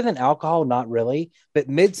references other than alcohol. Not really, but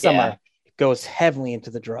Midsummer goes heavily into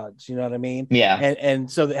the drugs. You know what I mean? Yeah. And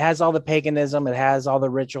so it has all the paganism, it has all the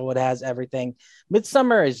ritual, it has everything.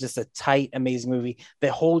 Midsummer is just a tight, amazing movie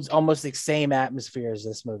that holds almost the same atmosphere as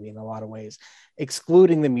this movie in a lot of ways,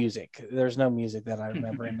 excluding the music. There's no music that I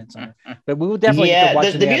remember in Midsummer, but we will definitely get to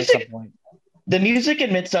watch the music at some point. The music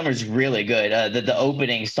in Midsummer is really good. The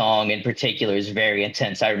opening song in particular is very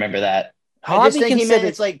intense. I remember that. I just think he meant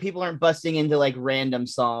it's like people aren't busting into like random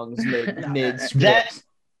songs mid script.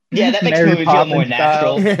 That makes the movie feel more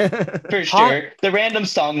natural. For sure. The random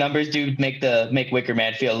song numbers do make Wicker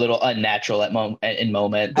Man feel a little unnatural in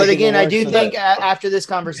moments. But again, I do think after this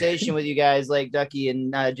conversation with you guys, like Ducky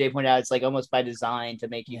and Jay pointed out, it's like almost by design to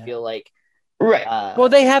make you feel like well,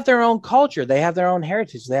 they have their own culture, they have their own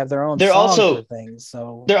heritage, they have their own things.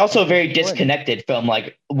 So they're also very disconnected from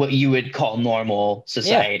like what you would call normal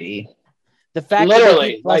society. The fact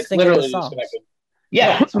literally, that literally the songs.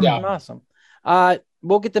 It's awesome.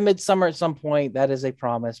 We'll get to Midsummer at some point. That is a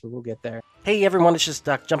promise, but we'll get there. Hey everyone, it's just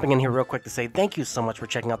Duck jumping in here real quick to say thank you so much for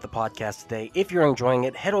checking out the podcast today. If you're enjoying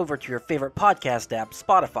it, head over to your favorite podcast app,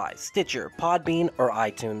 Spotify, Stitcher, Podbean, or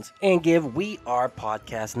iTunes, and give We Are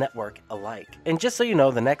Podcast Network a like. And just so you know,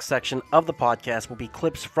 the next section of the podcast will be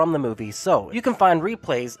clips from the movie, so you can find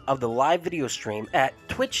replays of the live video stream at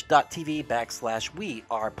twitch.tv/We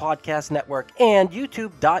Are Podcast Network and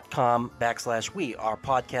youtube.com/We Are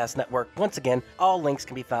Podcast Network. Once again, all links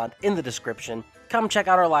can be found in the description. Come check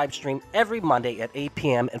out our live stream every Monday at 8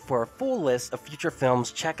 p.m. And for a full list of future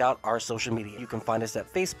films, check out our social media. You can find us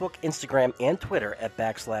at Facebook, Instagram, and Twitter at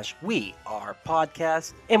 /We Are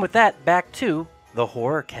Podcast. And with that, back to the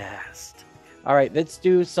Horrorcast. All right, let's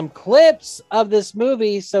do some clips of this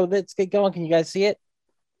movie. So let's get going. Can you guys see it?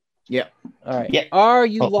 Yeah. All right. Yeah. Are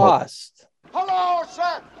you lost? Hello,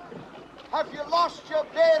 sir. Have you lost your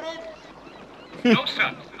bearings? No,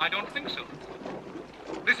 sir. I don't think so.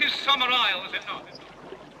 This is Summer Isle, is it not?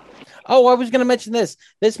 Oh, I was going to mention this.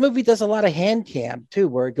 This movie does a lot of hand cam too,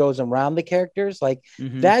 where it goes around the characters. Like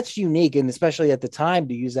that's unique, and especially at the time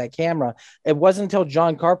to use that camera. It wasn't until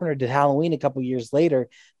John Carpenter did Halloween a couple years later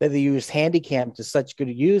that they used handy cam to such good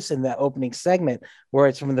use in that opening segment, where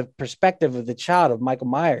it's from the perspective of the child of Michael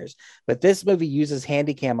Myers. But this movie uses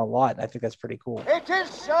handy cam a lot, and I think that's pretty cool. It is,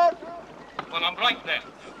 sir. Well, I'm right there.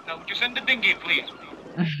 Now, would you send a dinghy, please?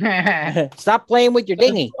 Stop playing with your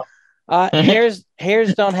dinghy. Hairs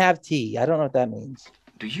don't have tea. I don't know what that means.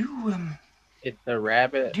 Do you It's a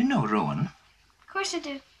rabbit. do you know Rowan? Of course I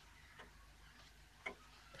do.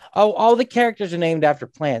 Oh, all the characters are named after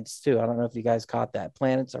plants too. I don't know if you guys caught that.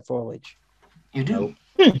 Planets are foliage. You do.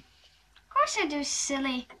 Of course I do,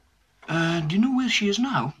 silly. Do you know where she is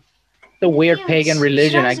now? The weird You, pagan it's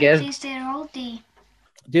religion, I Shazam guess. Please stay all day.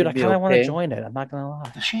 Dude, I It'd be kind of want to okay. join it. I'm not gonna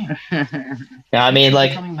lie. Is she? Yeah, I mean,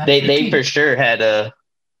 like Coming back they for tea. for sure had a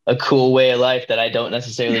cool way of life that I don't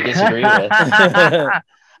necessarily disagree with.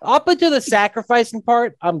 Up until the sacrificing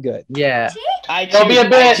part, I'm good. Yeah. I Don't be a I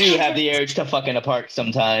bitch. do have the urge to fuck in a park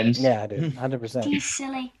sometimes. Yeah, dude, 100%. You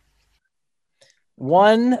silly.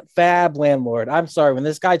 One fab landlord. I'm sorry, when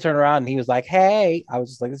this guy turned around and he was like, "Hey," I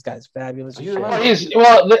was just like, "This guy's fabulous." as shit."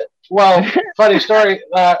 Well, funny story.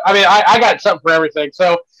 I mean, I got something for everything.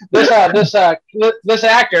 So this actor,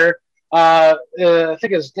 I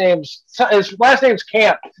think his last name's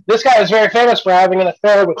Camp. This guy is very famous for having an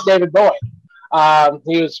affair with David Bowie.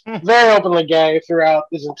 He was very openly gay throughout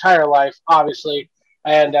his entire life, obviously,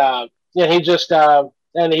 and he just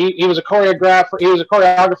and he was a choreographer. He was a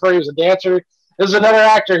choreographer. He was a dancer. This is another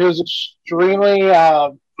actor who's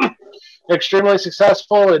extremely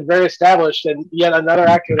successful and very established, and yet another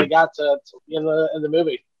actor that got to in the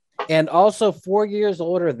movie. And also 4 years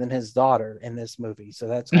older than his daughter in this movie. So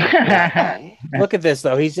that's cool. Look at this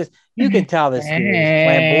though. He's just, you can tell this dude is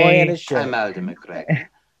flamboyant as shit. I'm Alden McGregor.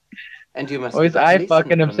 And you must Oh, he's eye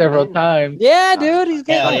fucking him several times. Yeah, dude, he's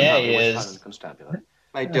Hell getting yeah, he is. Constabulary.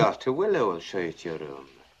 My daughter Willow will show you to your room.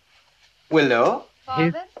 Willow,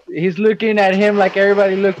 He's looking at him like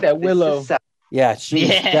everybody looks at Willow. Yeah, she's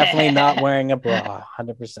definitely not wearing a bra,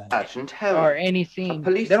 100%. Or any scene.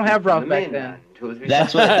 They don't have bras back then.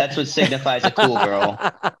 That's what signifies a cool girl.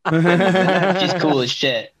 She's cool as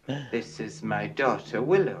shit. This is my daughter,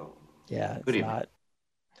 Willow. Yeah, it's not.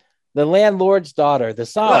 The Landlord's Daughter, the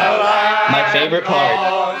song. My favorite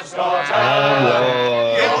part.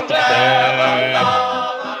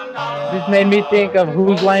 This made me think of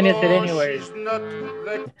whose line is it anyways?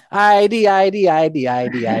 ID, the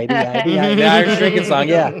Irish drinking song,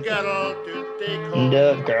 yeah. The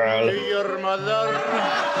girl.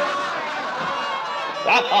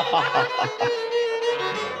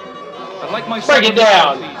 I'd like my Break it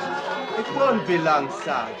down. It won't be long,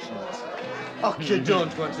 Sergeant. Oh, you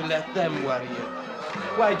don't want to let them worry you.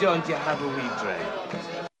 Why don't you have a wee drink?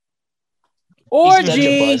 Orgy.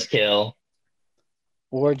 He's such a buzzkill.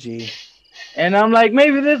 Orgy. And I'm like,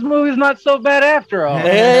 maybe this movie's not so bad after all.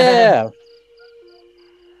 Yeah.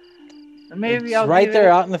 Maybe It's I'll right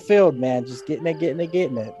there out in the field, man. Just getting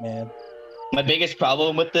it, man. My biggest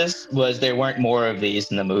problem with this was there weren't more of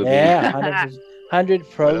these in the movie. Yeah, 100%.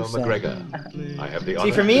 McGregor, I have the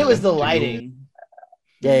honor. See, for me, it was the lighting.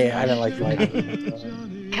 Yeah, I didn't like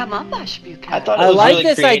lighting. Come up, Ashby. I like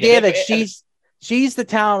this idea that she's the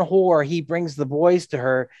town whore. He brings the boys to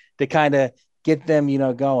her to kind of get them,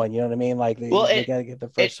 going. You know what I mean? Like they gotta get the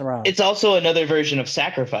first round. It's also another version of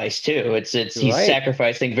sacrifice too. It's he's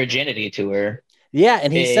sacrificing virginity to her. Yeah,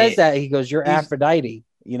 and he says that he goes, "You're Aphrodite."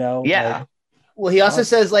 Yeah. Like, well, he also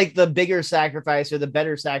says like the bigger sacrifice or the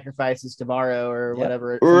better sacrifice is tomorrow or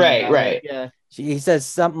whatever. Right. Yeah. He says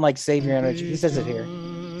something like "save your energy." He says it here.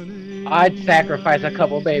 I'd sacrifice a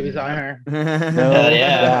couple babies on her.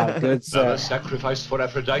 Yeah, good Another stuff. sacrifice for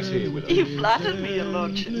Aphrodite. Willow. You flattered me, Your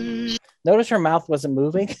Lordship. Notice her mouth wasn't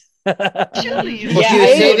moving. Surely you She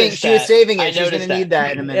was saving it. She's going to need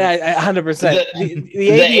that in a minute. Yeah, 100%. The the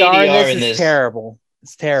ADR in this is terrible.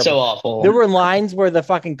 It's terrible. So awful. There were lines where the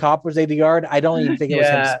fucking cop was ADR'd. I don't even think it was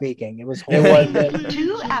him speaking. It was horrible.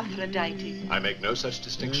 To Aphrodite. I make no such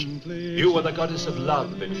distinction. You are the goddess of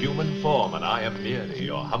love in human form, and I am merely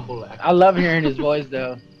your humble actor. I love hearing his voice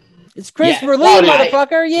though. It's Christopher Lee,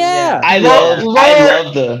 motherfucker. Yeah. I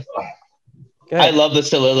love the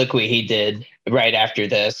soliloquy he did right after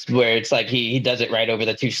this, where it's like he does it right over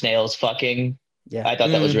the two snails fucking. Yeah. I thought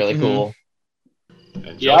that was really cool.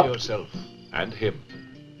 Enjoy yourself and him.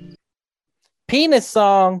 Penis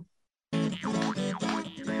song. Hell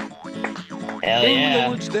yeah.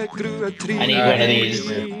 I need one of these.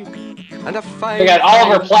 They got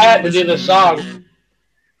Oliver Platt to do the song.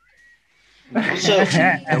 So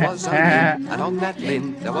There was a linn, and on that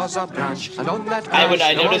linn there was a branch, and on that branch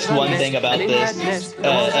I noticed one thing about this.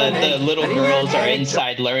 The little girls are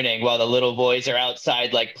inside learning while the little boys are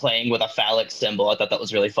outside like playing with a phallic symbol. I thought that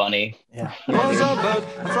was really funny. Yeah. was a bird,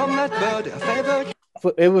 and from that bird a fair bird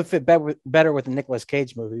It would fit better with the Nicolas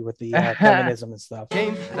Cage movie with the feminism and stuff.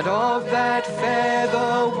 came, and of that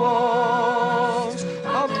feather was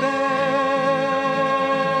a bear.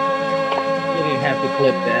 You didn't have to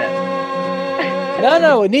clip that.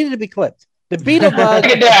 No, it needed to be clipped. The Beetlebug.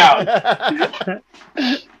 Take it down.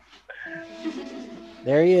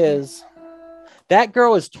 There he is. That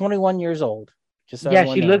girl is 21 years old. Just so Yeah,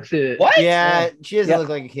 everyone she knows. looks it. What? Yeah, she doesn't Yeah. look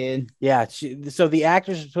like a kid. Yeah. So the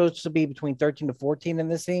actors are supposed to be between 13 to 14 in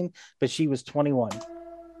this scene, but she was 21.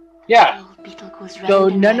 Yeah. So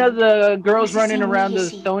none of the girls running around the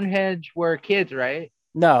Stonehenge were kids, right?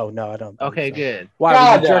 No, I don't. think Okay, so. good. Why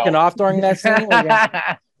God, were you jerking off during that scene? Were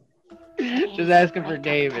you- Just asking for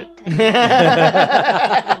David.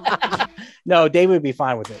 No, Dave would be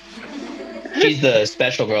fine with it. She's the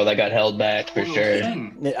special girl that got held back for sure.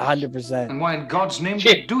 100%. And why in God's name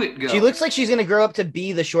did you do it, girl? She looks like she's going to grow up to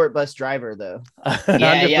be the short bus driver, though.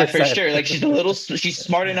 Yeah, for sure. Like she's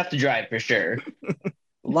smart enough to drive for sure.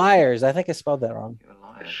 Liars. I think I spelled that wrong. You're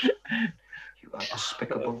liars. You are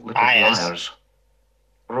despicable little Liars. liars.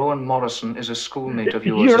 Rowan Morrison is a schoolmate of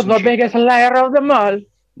yours. You're isn't the she? biggest liar of them all.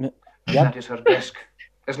 That is her desk,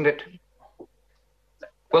 isn't it?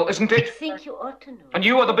 Well, isn't I it? think you ought to know. And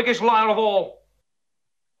you are the biggest liar of all.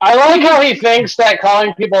 I like how he thinks that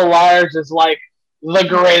calling people liars is like the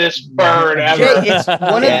greatest bird ever. It's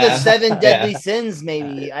one of the Yeah. 7 deadly sins,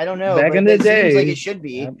 maybe. I don't know. Back but in the it seems day. like it should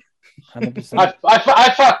be. 100%. I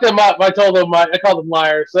fucked them up. I called them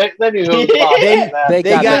liars. They knew who was They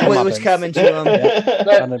got their what was comeuppance. coming to them.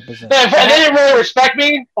 Yeah, 100%. They didn't really respect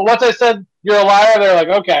me. But once I said you're a liar, they're like,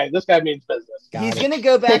 okay, this guy means business. He's going to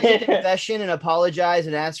go back to confession and apologize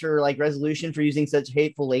and ask for like resolution for using such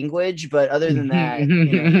hateful language. But other than that, you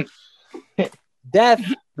know. Death.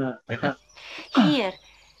 Here,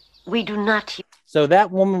 we do not. So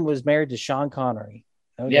that woman was married to Sean Connery.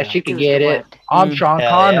 Oh, Yeah, she could get it. I'm Sean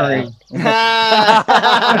Hell Connery.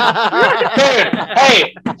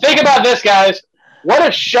 Hey, think about this, guys. What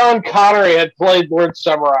if Sean Connery had played Lord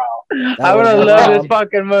Summerisle? I would have loved this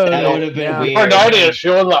fucking movie. That would have been weird. Cornelius,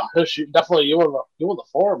 definitely you in the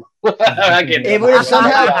form. It would have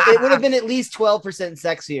somehow. It would have been at least 12%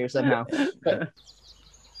 sexier somehow.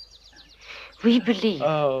 We believe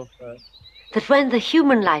Oh, that when the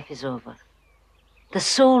human life is over, the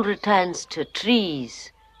soul returns to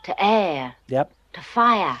trees, to air, Yep. to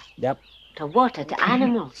fire, Yep. to water, to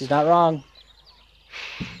animals. She's not wrong.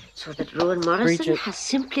 So that Rowan Preach Morrison it. has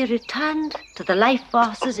simply returned to the life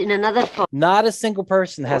forces in another form. Not a single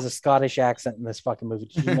person has a Scottish accent in this fucking movie.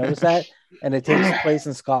 Did you notice that? And it takes place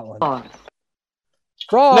in Scotland.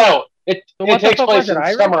 Frog. No, it what the takes fuck place was it, in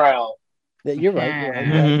Irish? Summerisle. Yeah, you're right. You're right.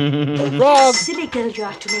 You're right. Frog. Silly girl you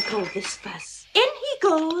are to make all this fuss. In he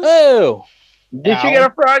goes. Oh. Did she get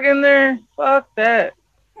a frog in there? Fuck that.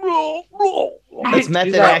 That's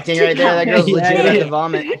method acting right there. That girl's legit about to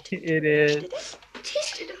vomit. It is.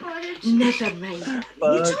 Never mind.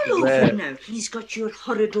 It's all over now. He's got your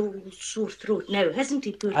horrid old sore throat now, hasn't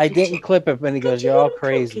he, poor I kitty? didn't clip it when he goes, "You're all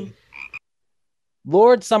crazy."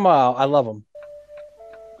 Lord Summerisle, I love him.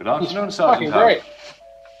 Good afternoon, Fucking Sergeant. great.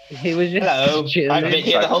 He was just Hello. chilling. I've been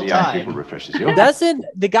here the whole time. Refreshes you. Doesn't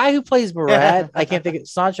the guy who plays Murad, I can't think of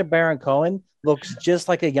Sacha Baron Cohen, looks just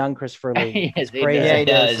like a young Christopher Lee. Yes, It's he crazy. Yeah, he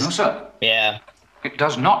does. No, sir. Yeah. It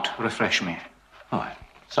does not refresh me. Oh, I'm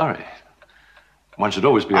sorry. One should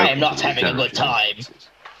always be. I open am to not the having a good time.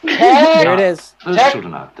 There it is. Those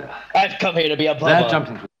children out there, I've come here to be a they're plumber.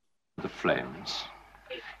 jumping through the flames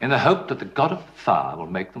in the hope that the god of fire will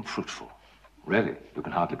make them fruitful. Really, you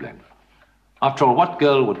can hardly blame them. After all, what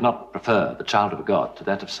girl would not prefer the child of a god to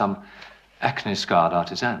that of some acne-scarred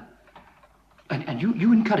artisan? And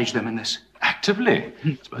you encourage them in this? Actively.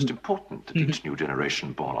 It's most important that each new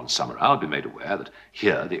generation born on Summerisle be made aware that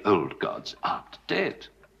here the old gods aren't dead.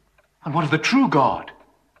 And what of the true God,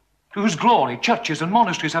 to whose glory churches and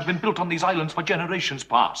monasteries have been built on these islands for generations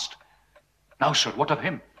past? Now, sir, what of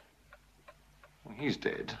him? He's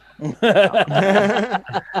dead. He had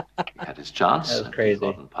his chance. That was and crazy.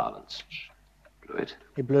 Modern parlance. Blew it.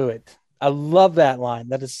 He blew it. I love that line.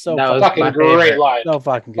 That is so That was Fucking my great favorite. line. so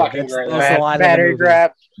fucking good. Fucking That's, great that's the line. line Battery of the movie.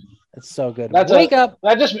 drop. It's so good. That's Wake up.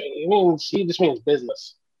 That just means he just means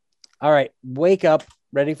business. All right, wake up.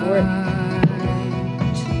 Ready for it?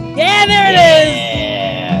 Yeah, there it is.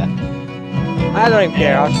 Yeah. I don't even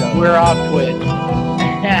care. I'll show it. We're off Twitch.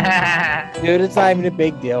 Dude, it's not even a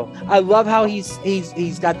big deal. I love how he's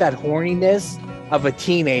got that horniness of a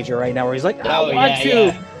teenager right now, where he's like, I Oh, want yeah, to,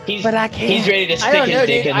 yeah. He's, but I can't. he's ready to I stick don't his know,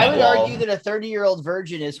 dick dude. in I that would wall. argue that a 30-year-old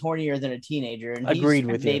virgin is hornier than a teenager. And Agreed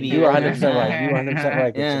he's with you. maybe You are younger. 100% right. You are 100%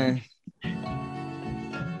 right. Yeah.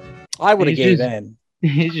 I would have He's gave just- in.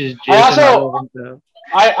 He's just I jizzing also- all over himself.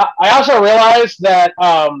 I also realized that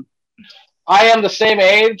I am the same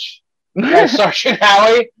age as Sergeant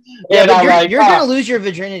Howie. Yeah, and but I'm like, you're gonna lose your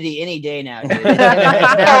virginity any day now, dude. It's bound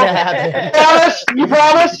to happen. promise? You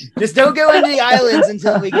promise? Just don't go into the islands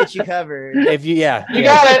until we get you covered. If you, yeah, You yeah.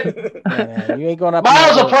 got it. Yeah, you ain't going up.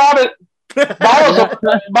 Miles in a that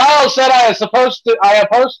promise. Miles said I am supposed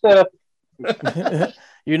to. wicker.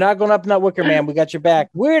 You're not going up in that wicker, man. We got your back.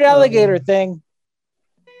 Weird alligator thing.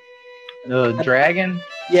 The dragon.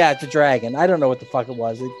 Yeah, it's a dragon. I don't know what the fuck it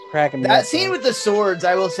was. It's cracking me That up. scene with the swords,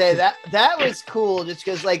 I will say that was cool, just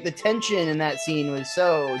because like the tension in that scene was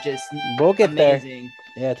so just We'll get amazing.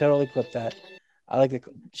 there. Yeah, totally clip that. I like the.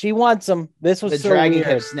 She wants him. This was The so dragon weird.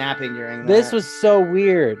 kept snapping during that. This was so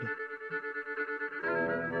weird.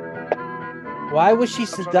 Why was she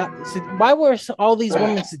why were all these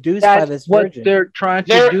women seduced by That's this what virgin? they're trying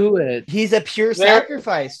to They're- do. It. He's a pure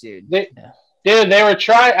sacrifice, dude. Dude, they were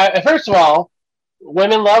trying. First of all,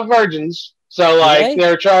 women love virgins, so like Right.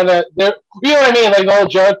 they're trying to. You know what I mean? Like the whole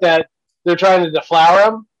joke that they're trying to deflower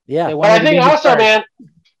them. Yeah. They But wanted I to think be the also, first. man,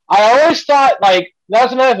 I always thought like that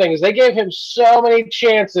was another thing is they gave him so many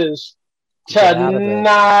chances to Get out of it.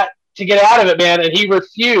 not to get out of it, man, and he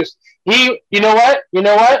refused. You know what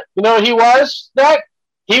he was? That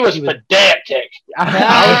he was pedantic.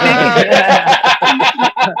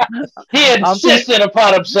 He insisted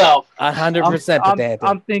upon himself. 100% I'm, pedantic.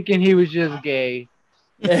 I'm thinking he was just gay.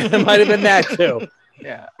 It might have been that too.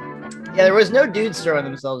 Yeah. Yeah, there was no dudes throwing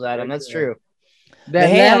themselves at him. That's true. That The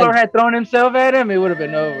hand- landlord had thrown himself at him, it would have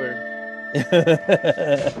been over.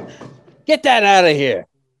 Get that out of here.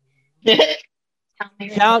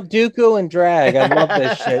 Count Dooku and drag. I love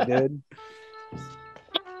this shit, dude.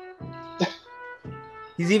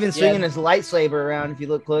 He's even swinging his lightsaber around if you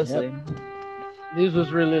look closely. This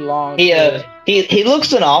was really long. He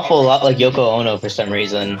looks an awful lot like Yoko Ono for some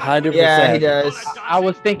reason. 100%. Yeah, he does. I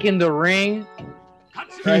was thinking The Ring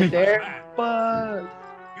right there, but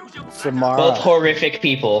Samara. Both horrific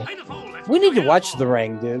people. We need to watch The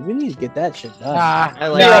Ring, dude. We need to get that shit done. I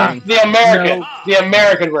like the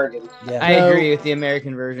American version. Yeah. I agree with the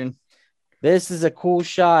American version. This is a cool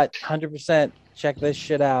shot. 100%. Check this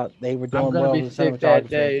shit out. They were doing I'm gonna well be with sick that cinematography.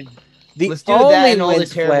 day. The Let's do that only and all the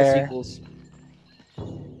lens terrible flare. sequels.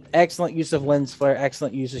 Excellent use of lens flare.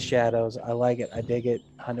 Excellent use of shadows. I like it. I dig it.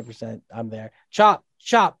 100%. I'm there. Chop,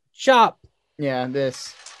 chop, chop. Yeah,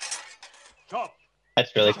 this.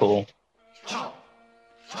 That's really cool.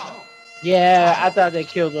 Yeah, I thought they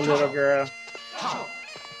killed the little girl.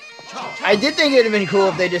 I did think it would have been cool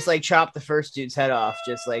if they just like chopped the first dude's head off,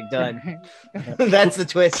 just like done. That's the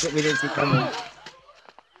twist that we didn't see coming.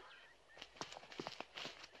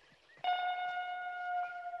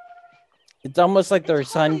 It's almost like their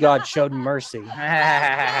sun god showed mercy. It was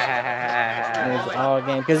all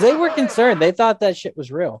game because they were concerned. They thought that shit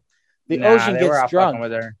was real. The ocean they were gets out drunk. fucking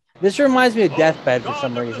with her. This reminds me of Deathbed for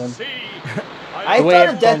some reason. I The way thought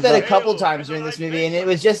it of Deathbed comes a couple times during this movie, and it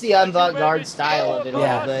was just the avant-garde style of it all.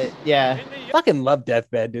 Yeah. But yeah, Fucking love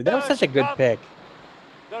Deathbed, dude. That was such a good pick.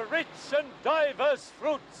 The rich and diverse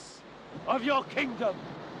fruits of your kingdom.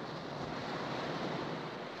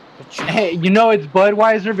 Hey, you know it's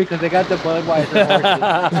Budweiser because they got the Budweiser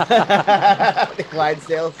horses. the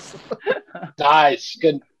Clydesdales. Nice,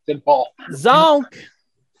 good ball. Zonk.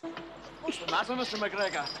 What's the matter, Mr.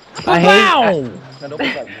 McGregor?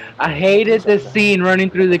 I hated the scene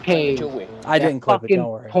running through the cave. I didn't clip it. Fucking Don't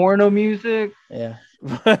worry. porno music. Yeah.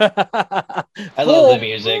 I love the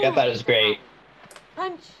music. I thought it was great.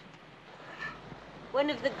 Punch.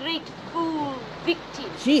 One of the great fool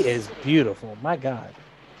victims. She is beautiful. My God.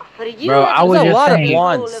 For you, Bro, I was There's a just lot of saying.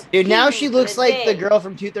 blondes. Dude, now she looks like the girl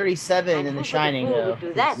from 237 in The Shining, though.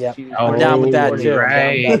 Yep. I'm down with that too.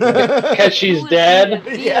 Right. Because she's dead.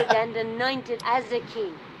 And anointed as a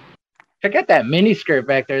king. Check out that mini skirt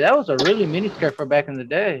back there. That was a really mini skirt for back in the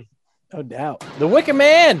day. No doubt. The Wicker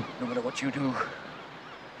Man. No matter what you do,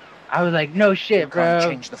 I was like, no shit, bro.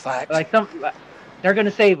 change the fact They're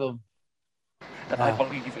gonna save him. that I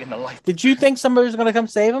believe in the life. Did you think somebody was gonna come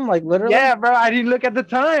save him? Like literally? Yeah, bro. I didn't look at the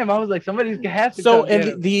time. I was like, somebody's has to. So come get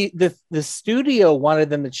him. and the studio wanted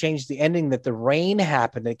them to change the ending that the rain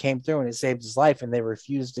happened. It came through and it saved his life, and they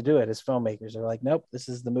refused to do it as filmmakers. They're like, nope, this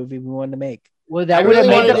is the movie we wanted to make. Well, that I would have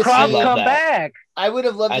really made wanted the to crop see- come back. I would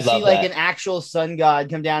have loved to I see love like that. an actual sun god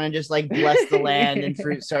come down and just like bless the land and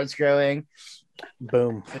fruit starts growing.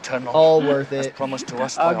 Boom. Eternal. All worth as it. promised to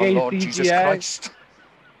us by our Okay, Lord Jesus CGI. Christ.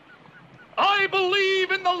 I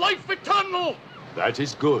believe in the life eternal. That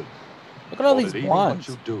is good. Look at all For these believing what blondes.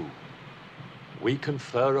 you do, we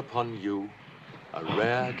confer upon you a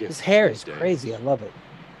rare gift. His hair this is day, crazy. I love it.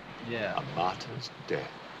 Yeah. A martyr's death.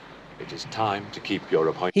 It is time to keep your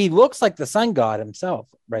appointment. He looks like the sun god himself,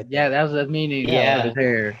 right there. Yeah, that was the meaning. Yeah. Of his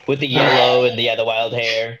hair. With the yellow and the wild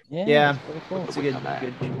hair. Yeah, it's pretty cool. it's a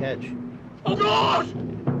good catch. Oh God!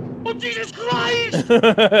 Oh Jesus Christ!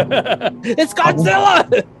 It's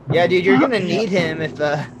Godzilla. Yeah, dude, you're gonna need him if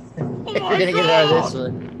you're gonna get out of this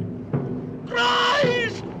one.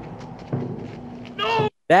 Christ! No!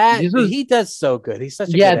 That This was- he does so good. He's such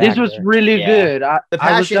a Yeah, good this was actor. really Yeah. good. The I was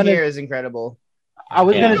passion gonna, here is incredible. I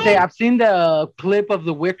was Yeah. gonna say I've seen the clip of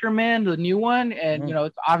the Wicker Man, the new one, and you know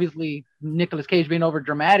it's obviously Nicolas Cage being over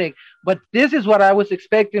dramatic. But this is what I was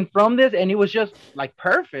expecting from this, and it was just like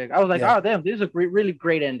perfect. I was like, Yeah. oh damn, this is a really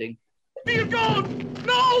great ending. Be gone!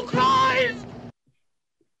 No, Christ!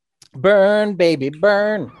 Burn, baby,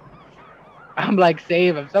 burn. I'm like,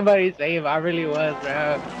 save him, somebody save him. I really was,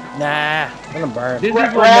 bro. Nah, I'm gonna burn. This is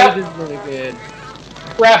Raph, what made this really good.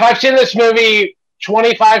 Raph, I've seen this movie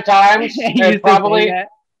 25 times, You and still probably, say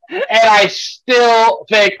and I still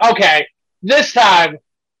think, okay, this time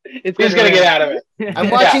It's he's gonna get out of it. I'm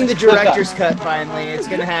watching the director's cut finally. It's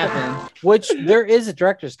gonna happen. Which there is a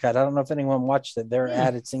director's cut. I don't know if anyone watched it. There are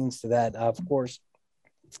added scenes to that, of course.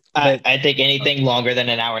 I think anything longer than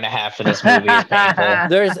an hour and a half for this movie is painful.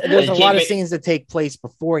 There's a Keep lot of it- scenes that take place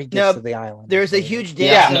before he gets No, to the island. There's a huge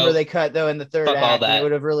dance Yeah, number no. they cut though in the third Fuck all act. And that. it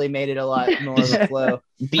would have really made it a lot more of a flow.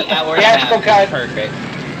 The hour and a half Theatrical cut. is perfect.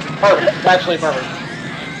 Perfect, actually perfect.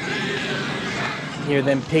 Hear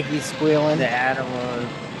them piggies squealing. The animals,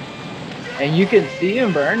 and you can see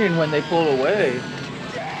him burning when they pull away.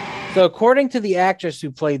 So, according to the actress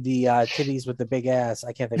who played the titties with the big ass,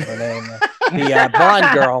 I can't think of her name, the blonde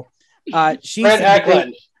girl, she Brent said that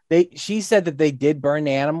Eklund. she said that they did burn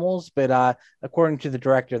the animals, but according to the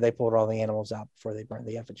director, they pulled all the animals out before they burned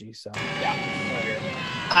the effigy. So,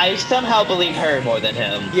 I somehow believe her more than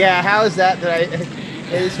him. Yeah, how is that? It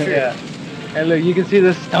is true. Yeah. And look, you can see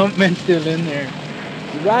the stuntman still in there.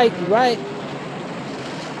 You're right. You're right.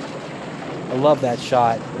 I love that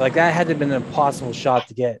shot. Like, that had to have been an impossible shot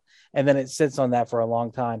to get. And then it sits on that for a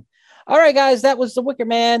long time. All right, guys, that was The Wicker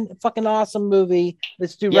Man. Fucking awesome movie.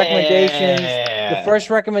 Let's do recommendations. The first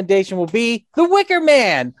recommendation will be The Wicker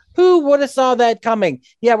Man. Who would have saw that coming?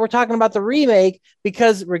 Yeah, we're talking about the remake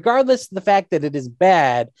because regardless of the fact that it is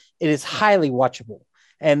bad, it is highly watchable.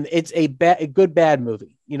 And it's a good bad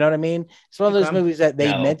movie. You know what I mean? It's one of those movies that they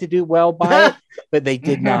meant to do well by it, but they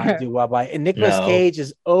did not do well by it. And Nicolas Cage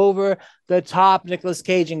is over the top Nicolas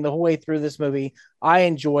Caging the whole way through this movie. I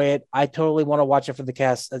enjoy it. I totally want to watch it for the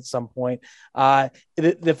cast at some point.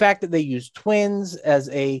 The fact that they use twins as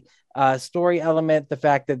a story element, the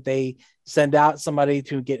fact that they send out somebody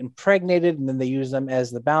to get impregnated and then they use them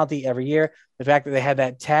as the bounty every year, the fact that they had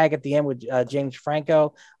that tag at the end with James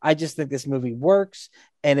Franco, I just think this movie works,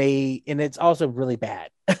 and it's also really bad.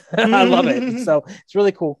 I love it. So it's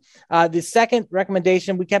really cool. The second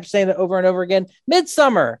recommendation, we kept saying it over and over again,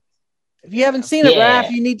 Midsommar. If you haven't seen it,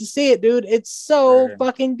 Raph, you need to see it, dude. It's so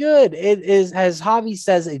fucking good. It is, as Javi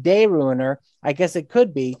says, a day ruiner. I guess it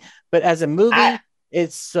could be, but as a movie,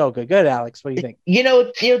 it's so good. Good, Alex. What do you think? You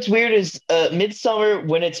know what's weird is Midsommar,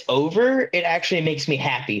 when it's over, it actually makes me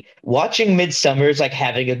happy. Watching Midsommar is like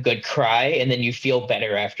having a good cry, and then you feel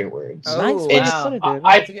better afterwards. Oh, wow.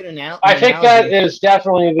 I think that is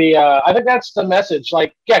definitely the. I think that's the message.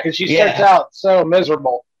 Like, yeah, because she starts out so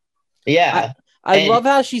miserable. Yeah, I love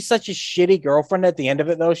how she's such a shitty girlfriend at the end of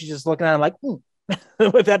it, though. She's just looking at him like,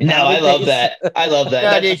 with that. No, I love that. I love that.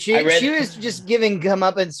 No, dude, she was just giving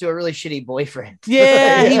comeuppance to a really shitty boyfriend.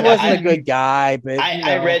 Yeah, he wasn't a good guy, but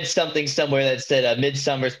I read something somewhere that said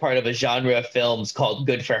Midsommar is part of a genre of films called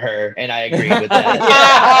Good for Her, and I agree with that.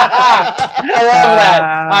 I love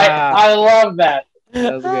that. I love that.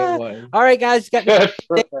 That was a good one. All right, guys, got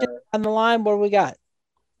on the line. What do we got?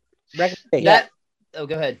 Oh,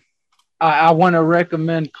 go ahead. I want to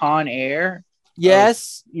recommend Con Air.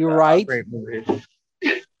 Yes, you're right. Great movie.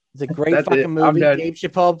 It's a great fucking movie. Dave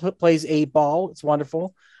Chappelle plays 8-Ball. It's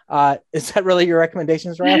wonderful. Is that really your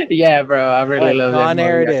recommendations, Ralph? Yeah, bro. I really love Con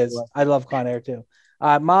Air. It is. I love Con Air too.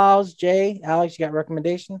 Miles, Jay, Alex, you got a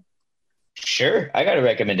recommendation? Sure, I got a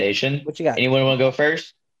recommendation. What you got? Anyone want to go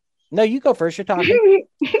first? No, you go first. You're talking.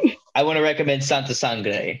 I want to recommend Santa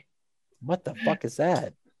Sangre. What the fuck is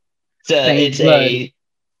that?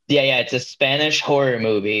 It's a Spanish horror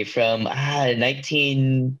movie from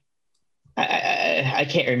 19. I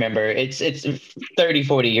can't remember. It's 30,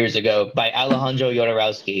 40 years ago by Alejandro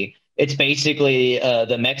Jodorowsky. It's basically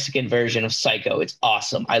the Mexican version of Psycho. It's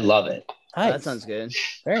awesome. I love it. Nice. That sounds good.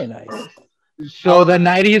 Very nice. So the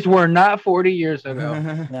 90s were not 40 years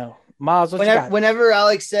ago. No. Miles, what you got? Whenever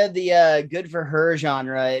Alex said the good for her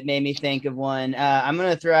genre, it made me think of one. I'm going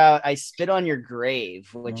to throw out I Spit on Your Grave,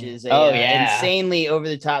 which is a insanely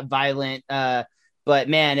over-the-top violent. But,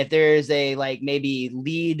 man, if there's a, like, maybe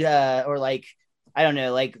lead or, like, I don't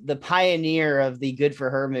know, like the pioneer of the good for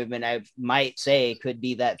her movement, I might say could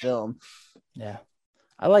be that film. Yeah.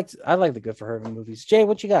 I like the good for her movies. Jay,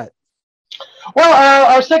 what you got? Well,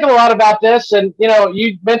 I was thinking a lot about this, and, you know,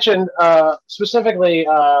 you mentioned specifically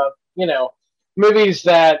movies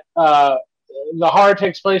that the horror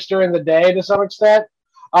takes place during the day to some extent.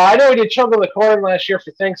 I know we did Children of the Corn last year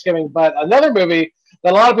for Thanksgiving, but another movie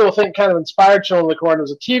that a lot of people think kind of inspired Children of the Corn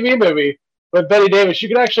was a TV movie with Bette Davis. You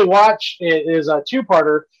can actually watch it. It is a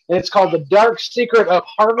two-parter, and it's called The Dark Secret of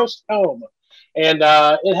Harvest Home. And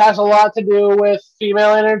it has a lot to do with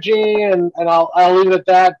female energy, and I'll leave it at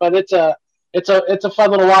that. But it's a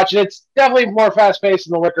fun little watch. And it's definitely more fast-paced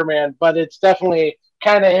than The Wicker Man, but it's definitely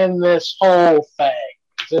kind of in this whole thing.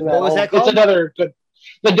 What was that called? It's another good.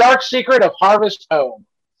 The Dark Secret of Harvest Home.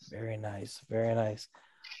 Very nice. Very nice.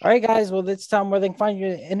 All right, guys. Well, it's time where they can find you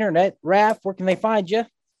on the internet. Raph, where can they find you?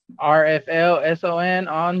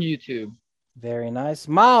 RFLSON on YouTube. Very nice.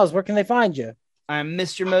 Miles, where can they find you? I'm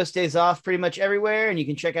Mr. Most Days Off pretty much everywhere, and you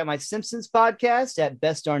can check out my Simpsons podcast at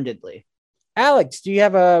Best Darn Diddley. Alex, do you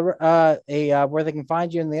have a where they can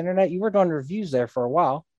find you on the internet? You were doing reviews there for a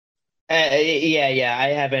while. Yeah. I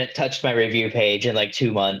haven't touched my review page in like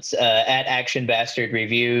 2 months. At Action Bastard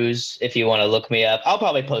Reviews, if you want to look me up. I'll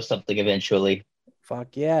probably post something eventually.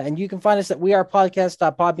 Fuck yeah. And you can find us at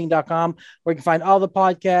wearepodcast.podbean.com, where you can find all the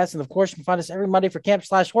podcasts. And of course, you can find us every Monday for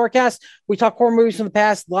Camp/Horrorcast. We talk horror movies from the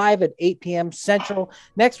past live at 8 p.m. Central.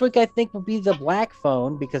 Next week, I think, will be The Black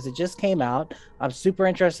Phone because it just came out. I'm super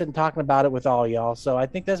interested in talking about it with all y'all. So I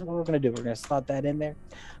think that's what we're going to do. We're going to slot that in there.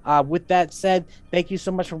 With that said, thank you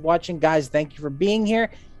so much for watching, guys. Thank you for being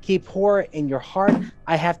here. Keep horror in your heart.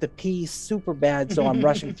 I have to pee super bad, so I'm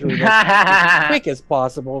rushing through this as quick as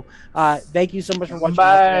possible. Thank you so much for watching.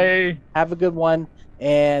 Bye. Have a good one.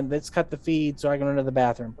 And let's cut the feed so I can run to the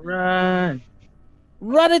bathroom. Run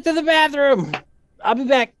into the bathroom. I'll be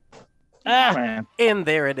back. Man. And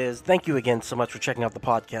there it is. Thank you again so much for checking out the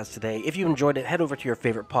podcast today. If you enjoyed it, head over to your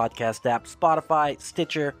favorite podcast app, Spotify,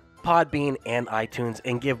 Stitcher, Podbean, and iTunes,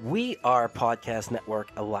 and give We Are Podcast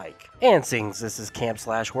Network a like. And since this is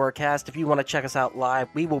Camp/Horrorcast, if you want to check us out live,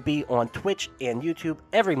 we will be on Twitch and YouTube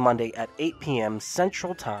every Monday at 8 p.m.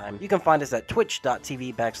 Central Time. You can find us at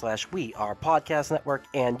twitch.tv/We Are Podcast Network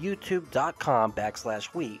and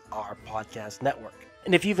youtube.com/We Are Podcast Network.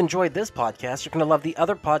 And if you've enjoyed this podcast, you're going to love the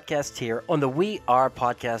other podcasts here on the We Are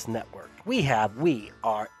Podcast Network. We have We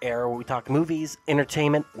Are Air, where we talk movies,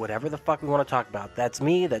 entertainment, whatever the fuck we want to talk about. That's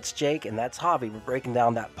me, that's Jake, and that's Javi. We're breaking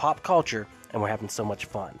down that pop culture, and we're having so much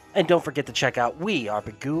fun. And don't forget to check out We Are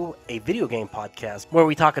Bagoo, a video game podcast, where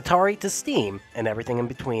we talk Atari to Steam and everything in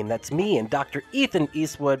between. That's me and Dr. Ethan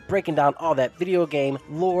Eastwood breaking down all that video game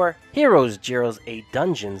lore, heroes, Gyros, a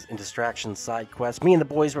Dungeons and Distractions side quest. Me and the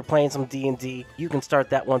boys were playing some D&D. You can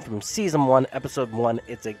start that one from Season 1, Episode 1.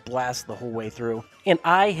 It's a blast the whole way through. And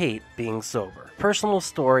I Hate Being Sober. Personal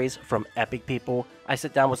stories from epic people. I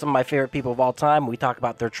sit down with some of my favorite people of all time. We talk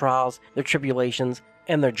about their trials, their tribulations,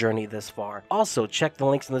 and their journey this far. Also, check the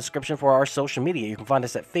links in the description for our social media. You can find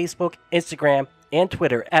us at Facebook, Instagram, and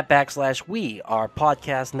Twitter at /We Are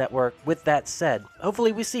Podcast Network. With that said,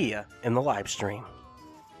 hopefully we see you in the live stream.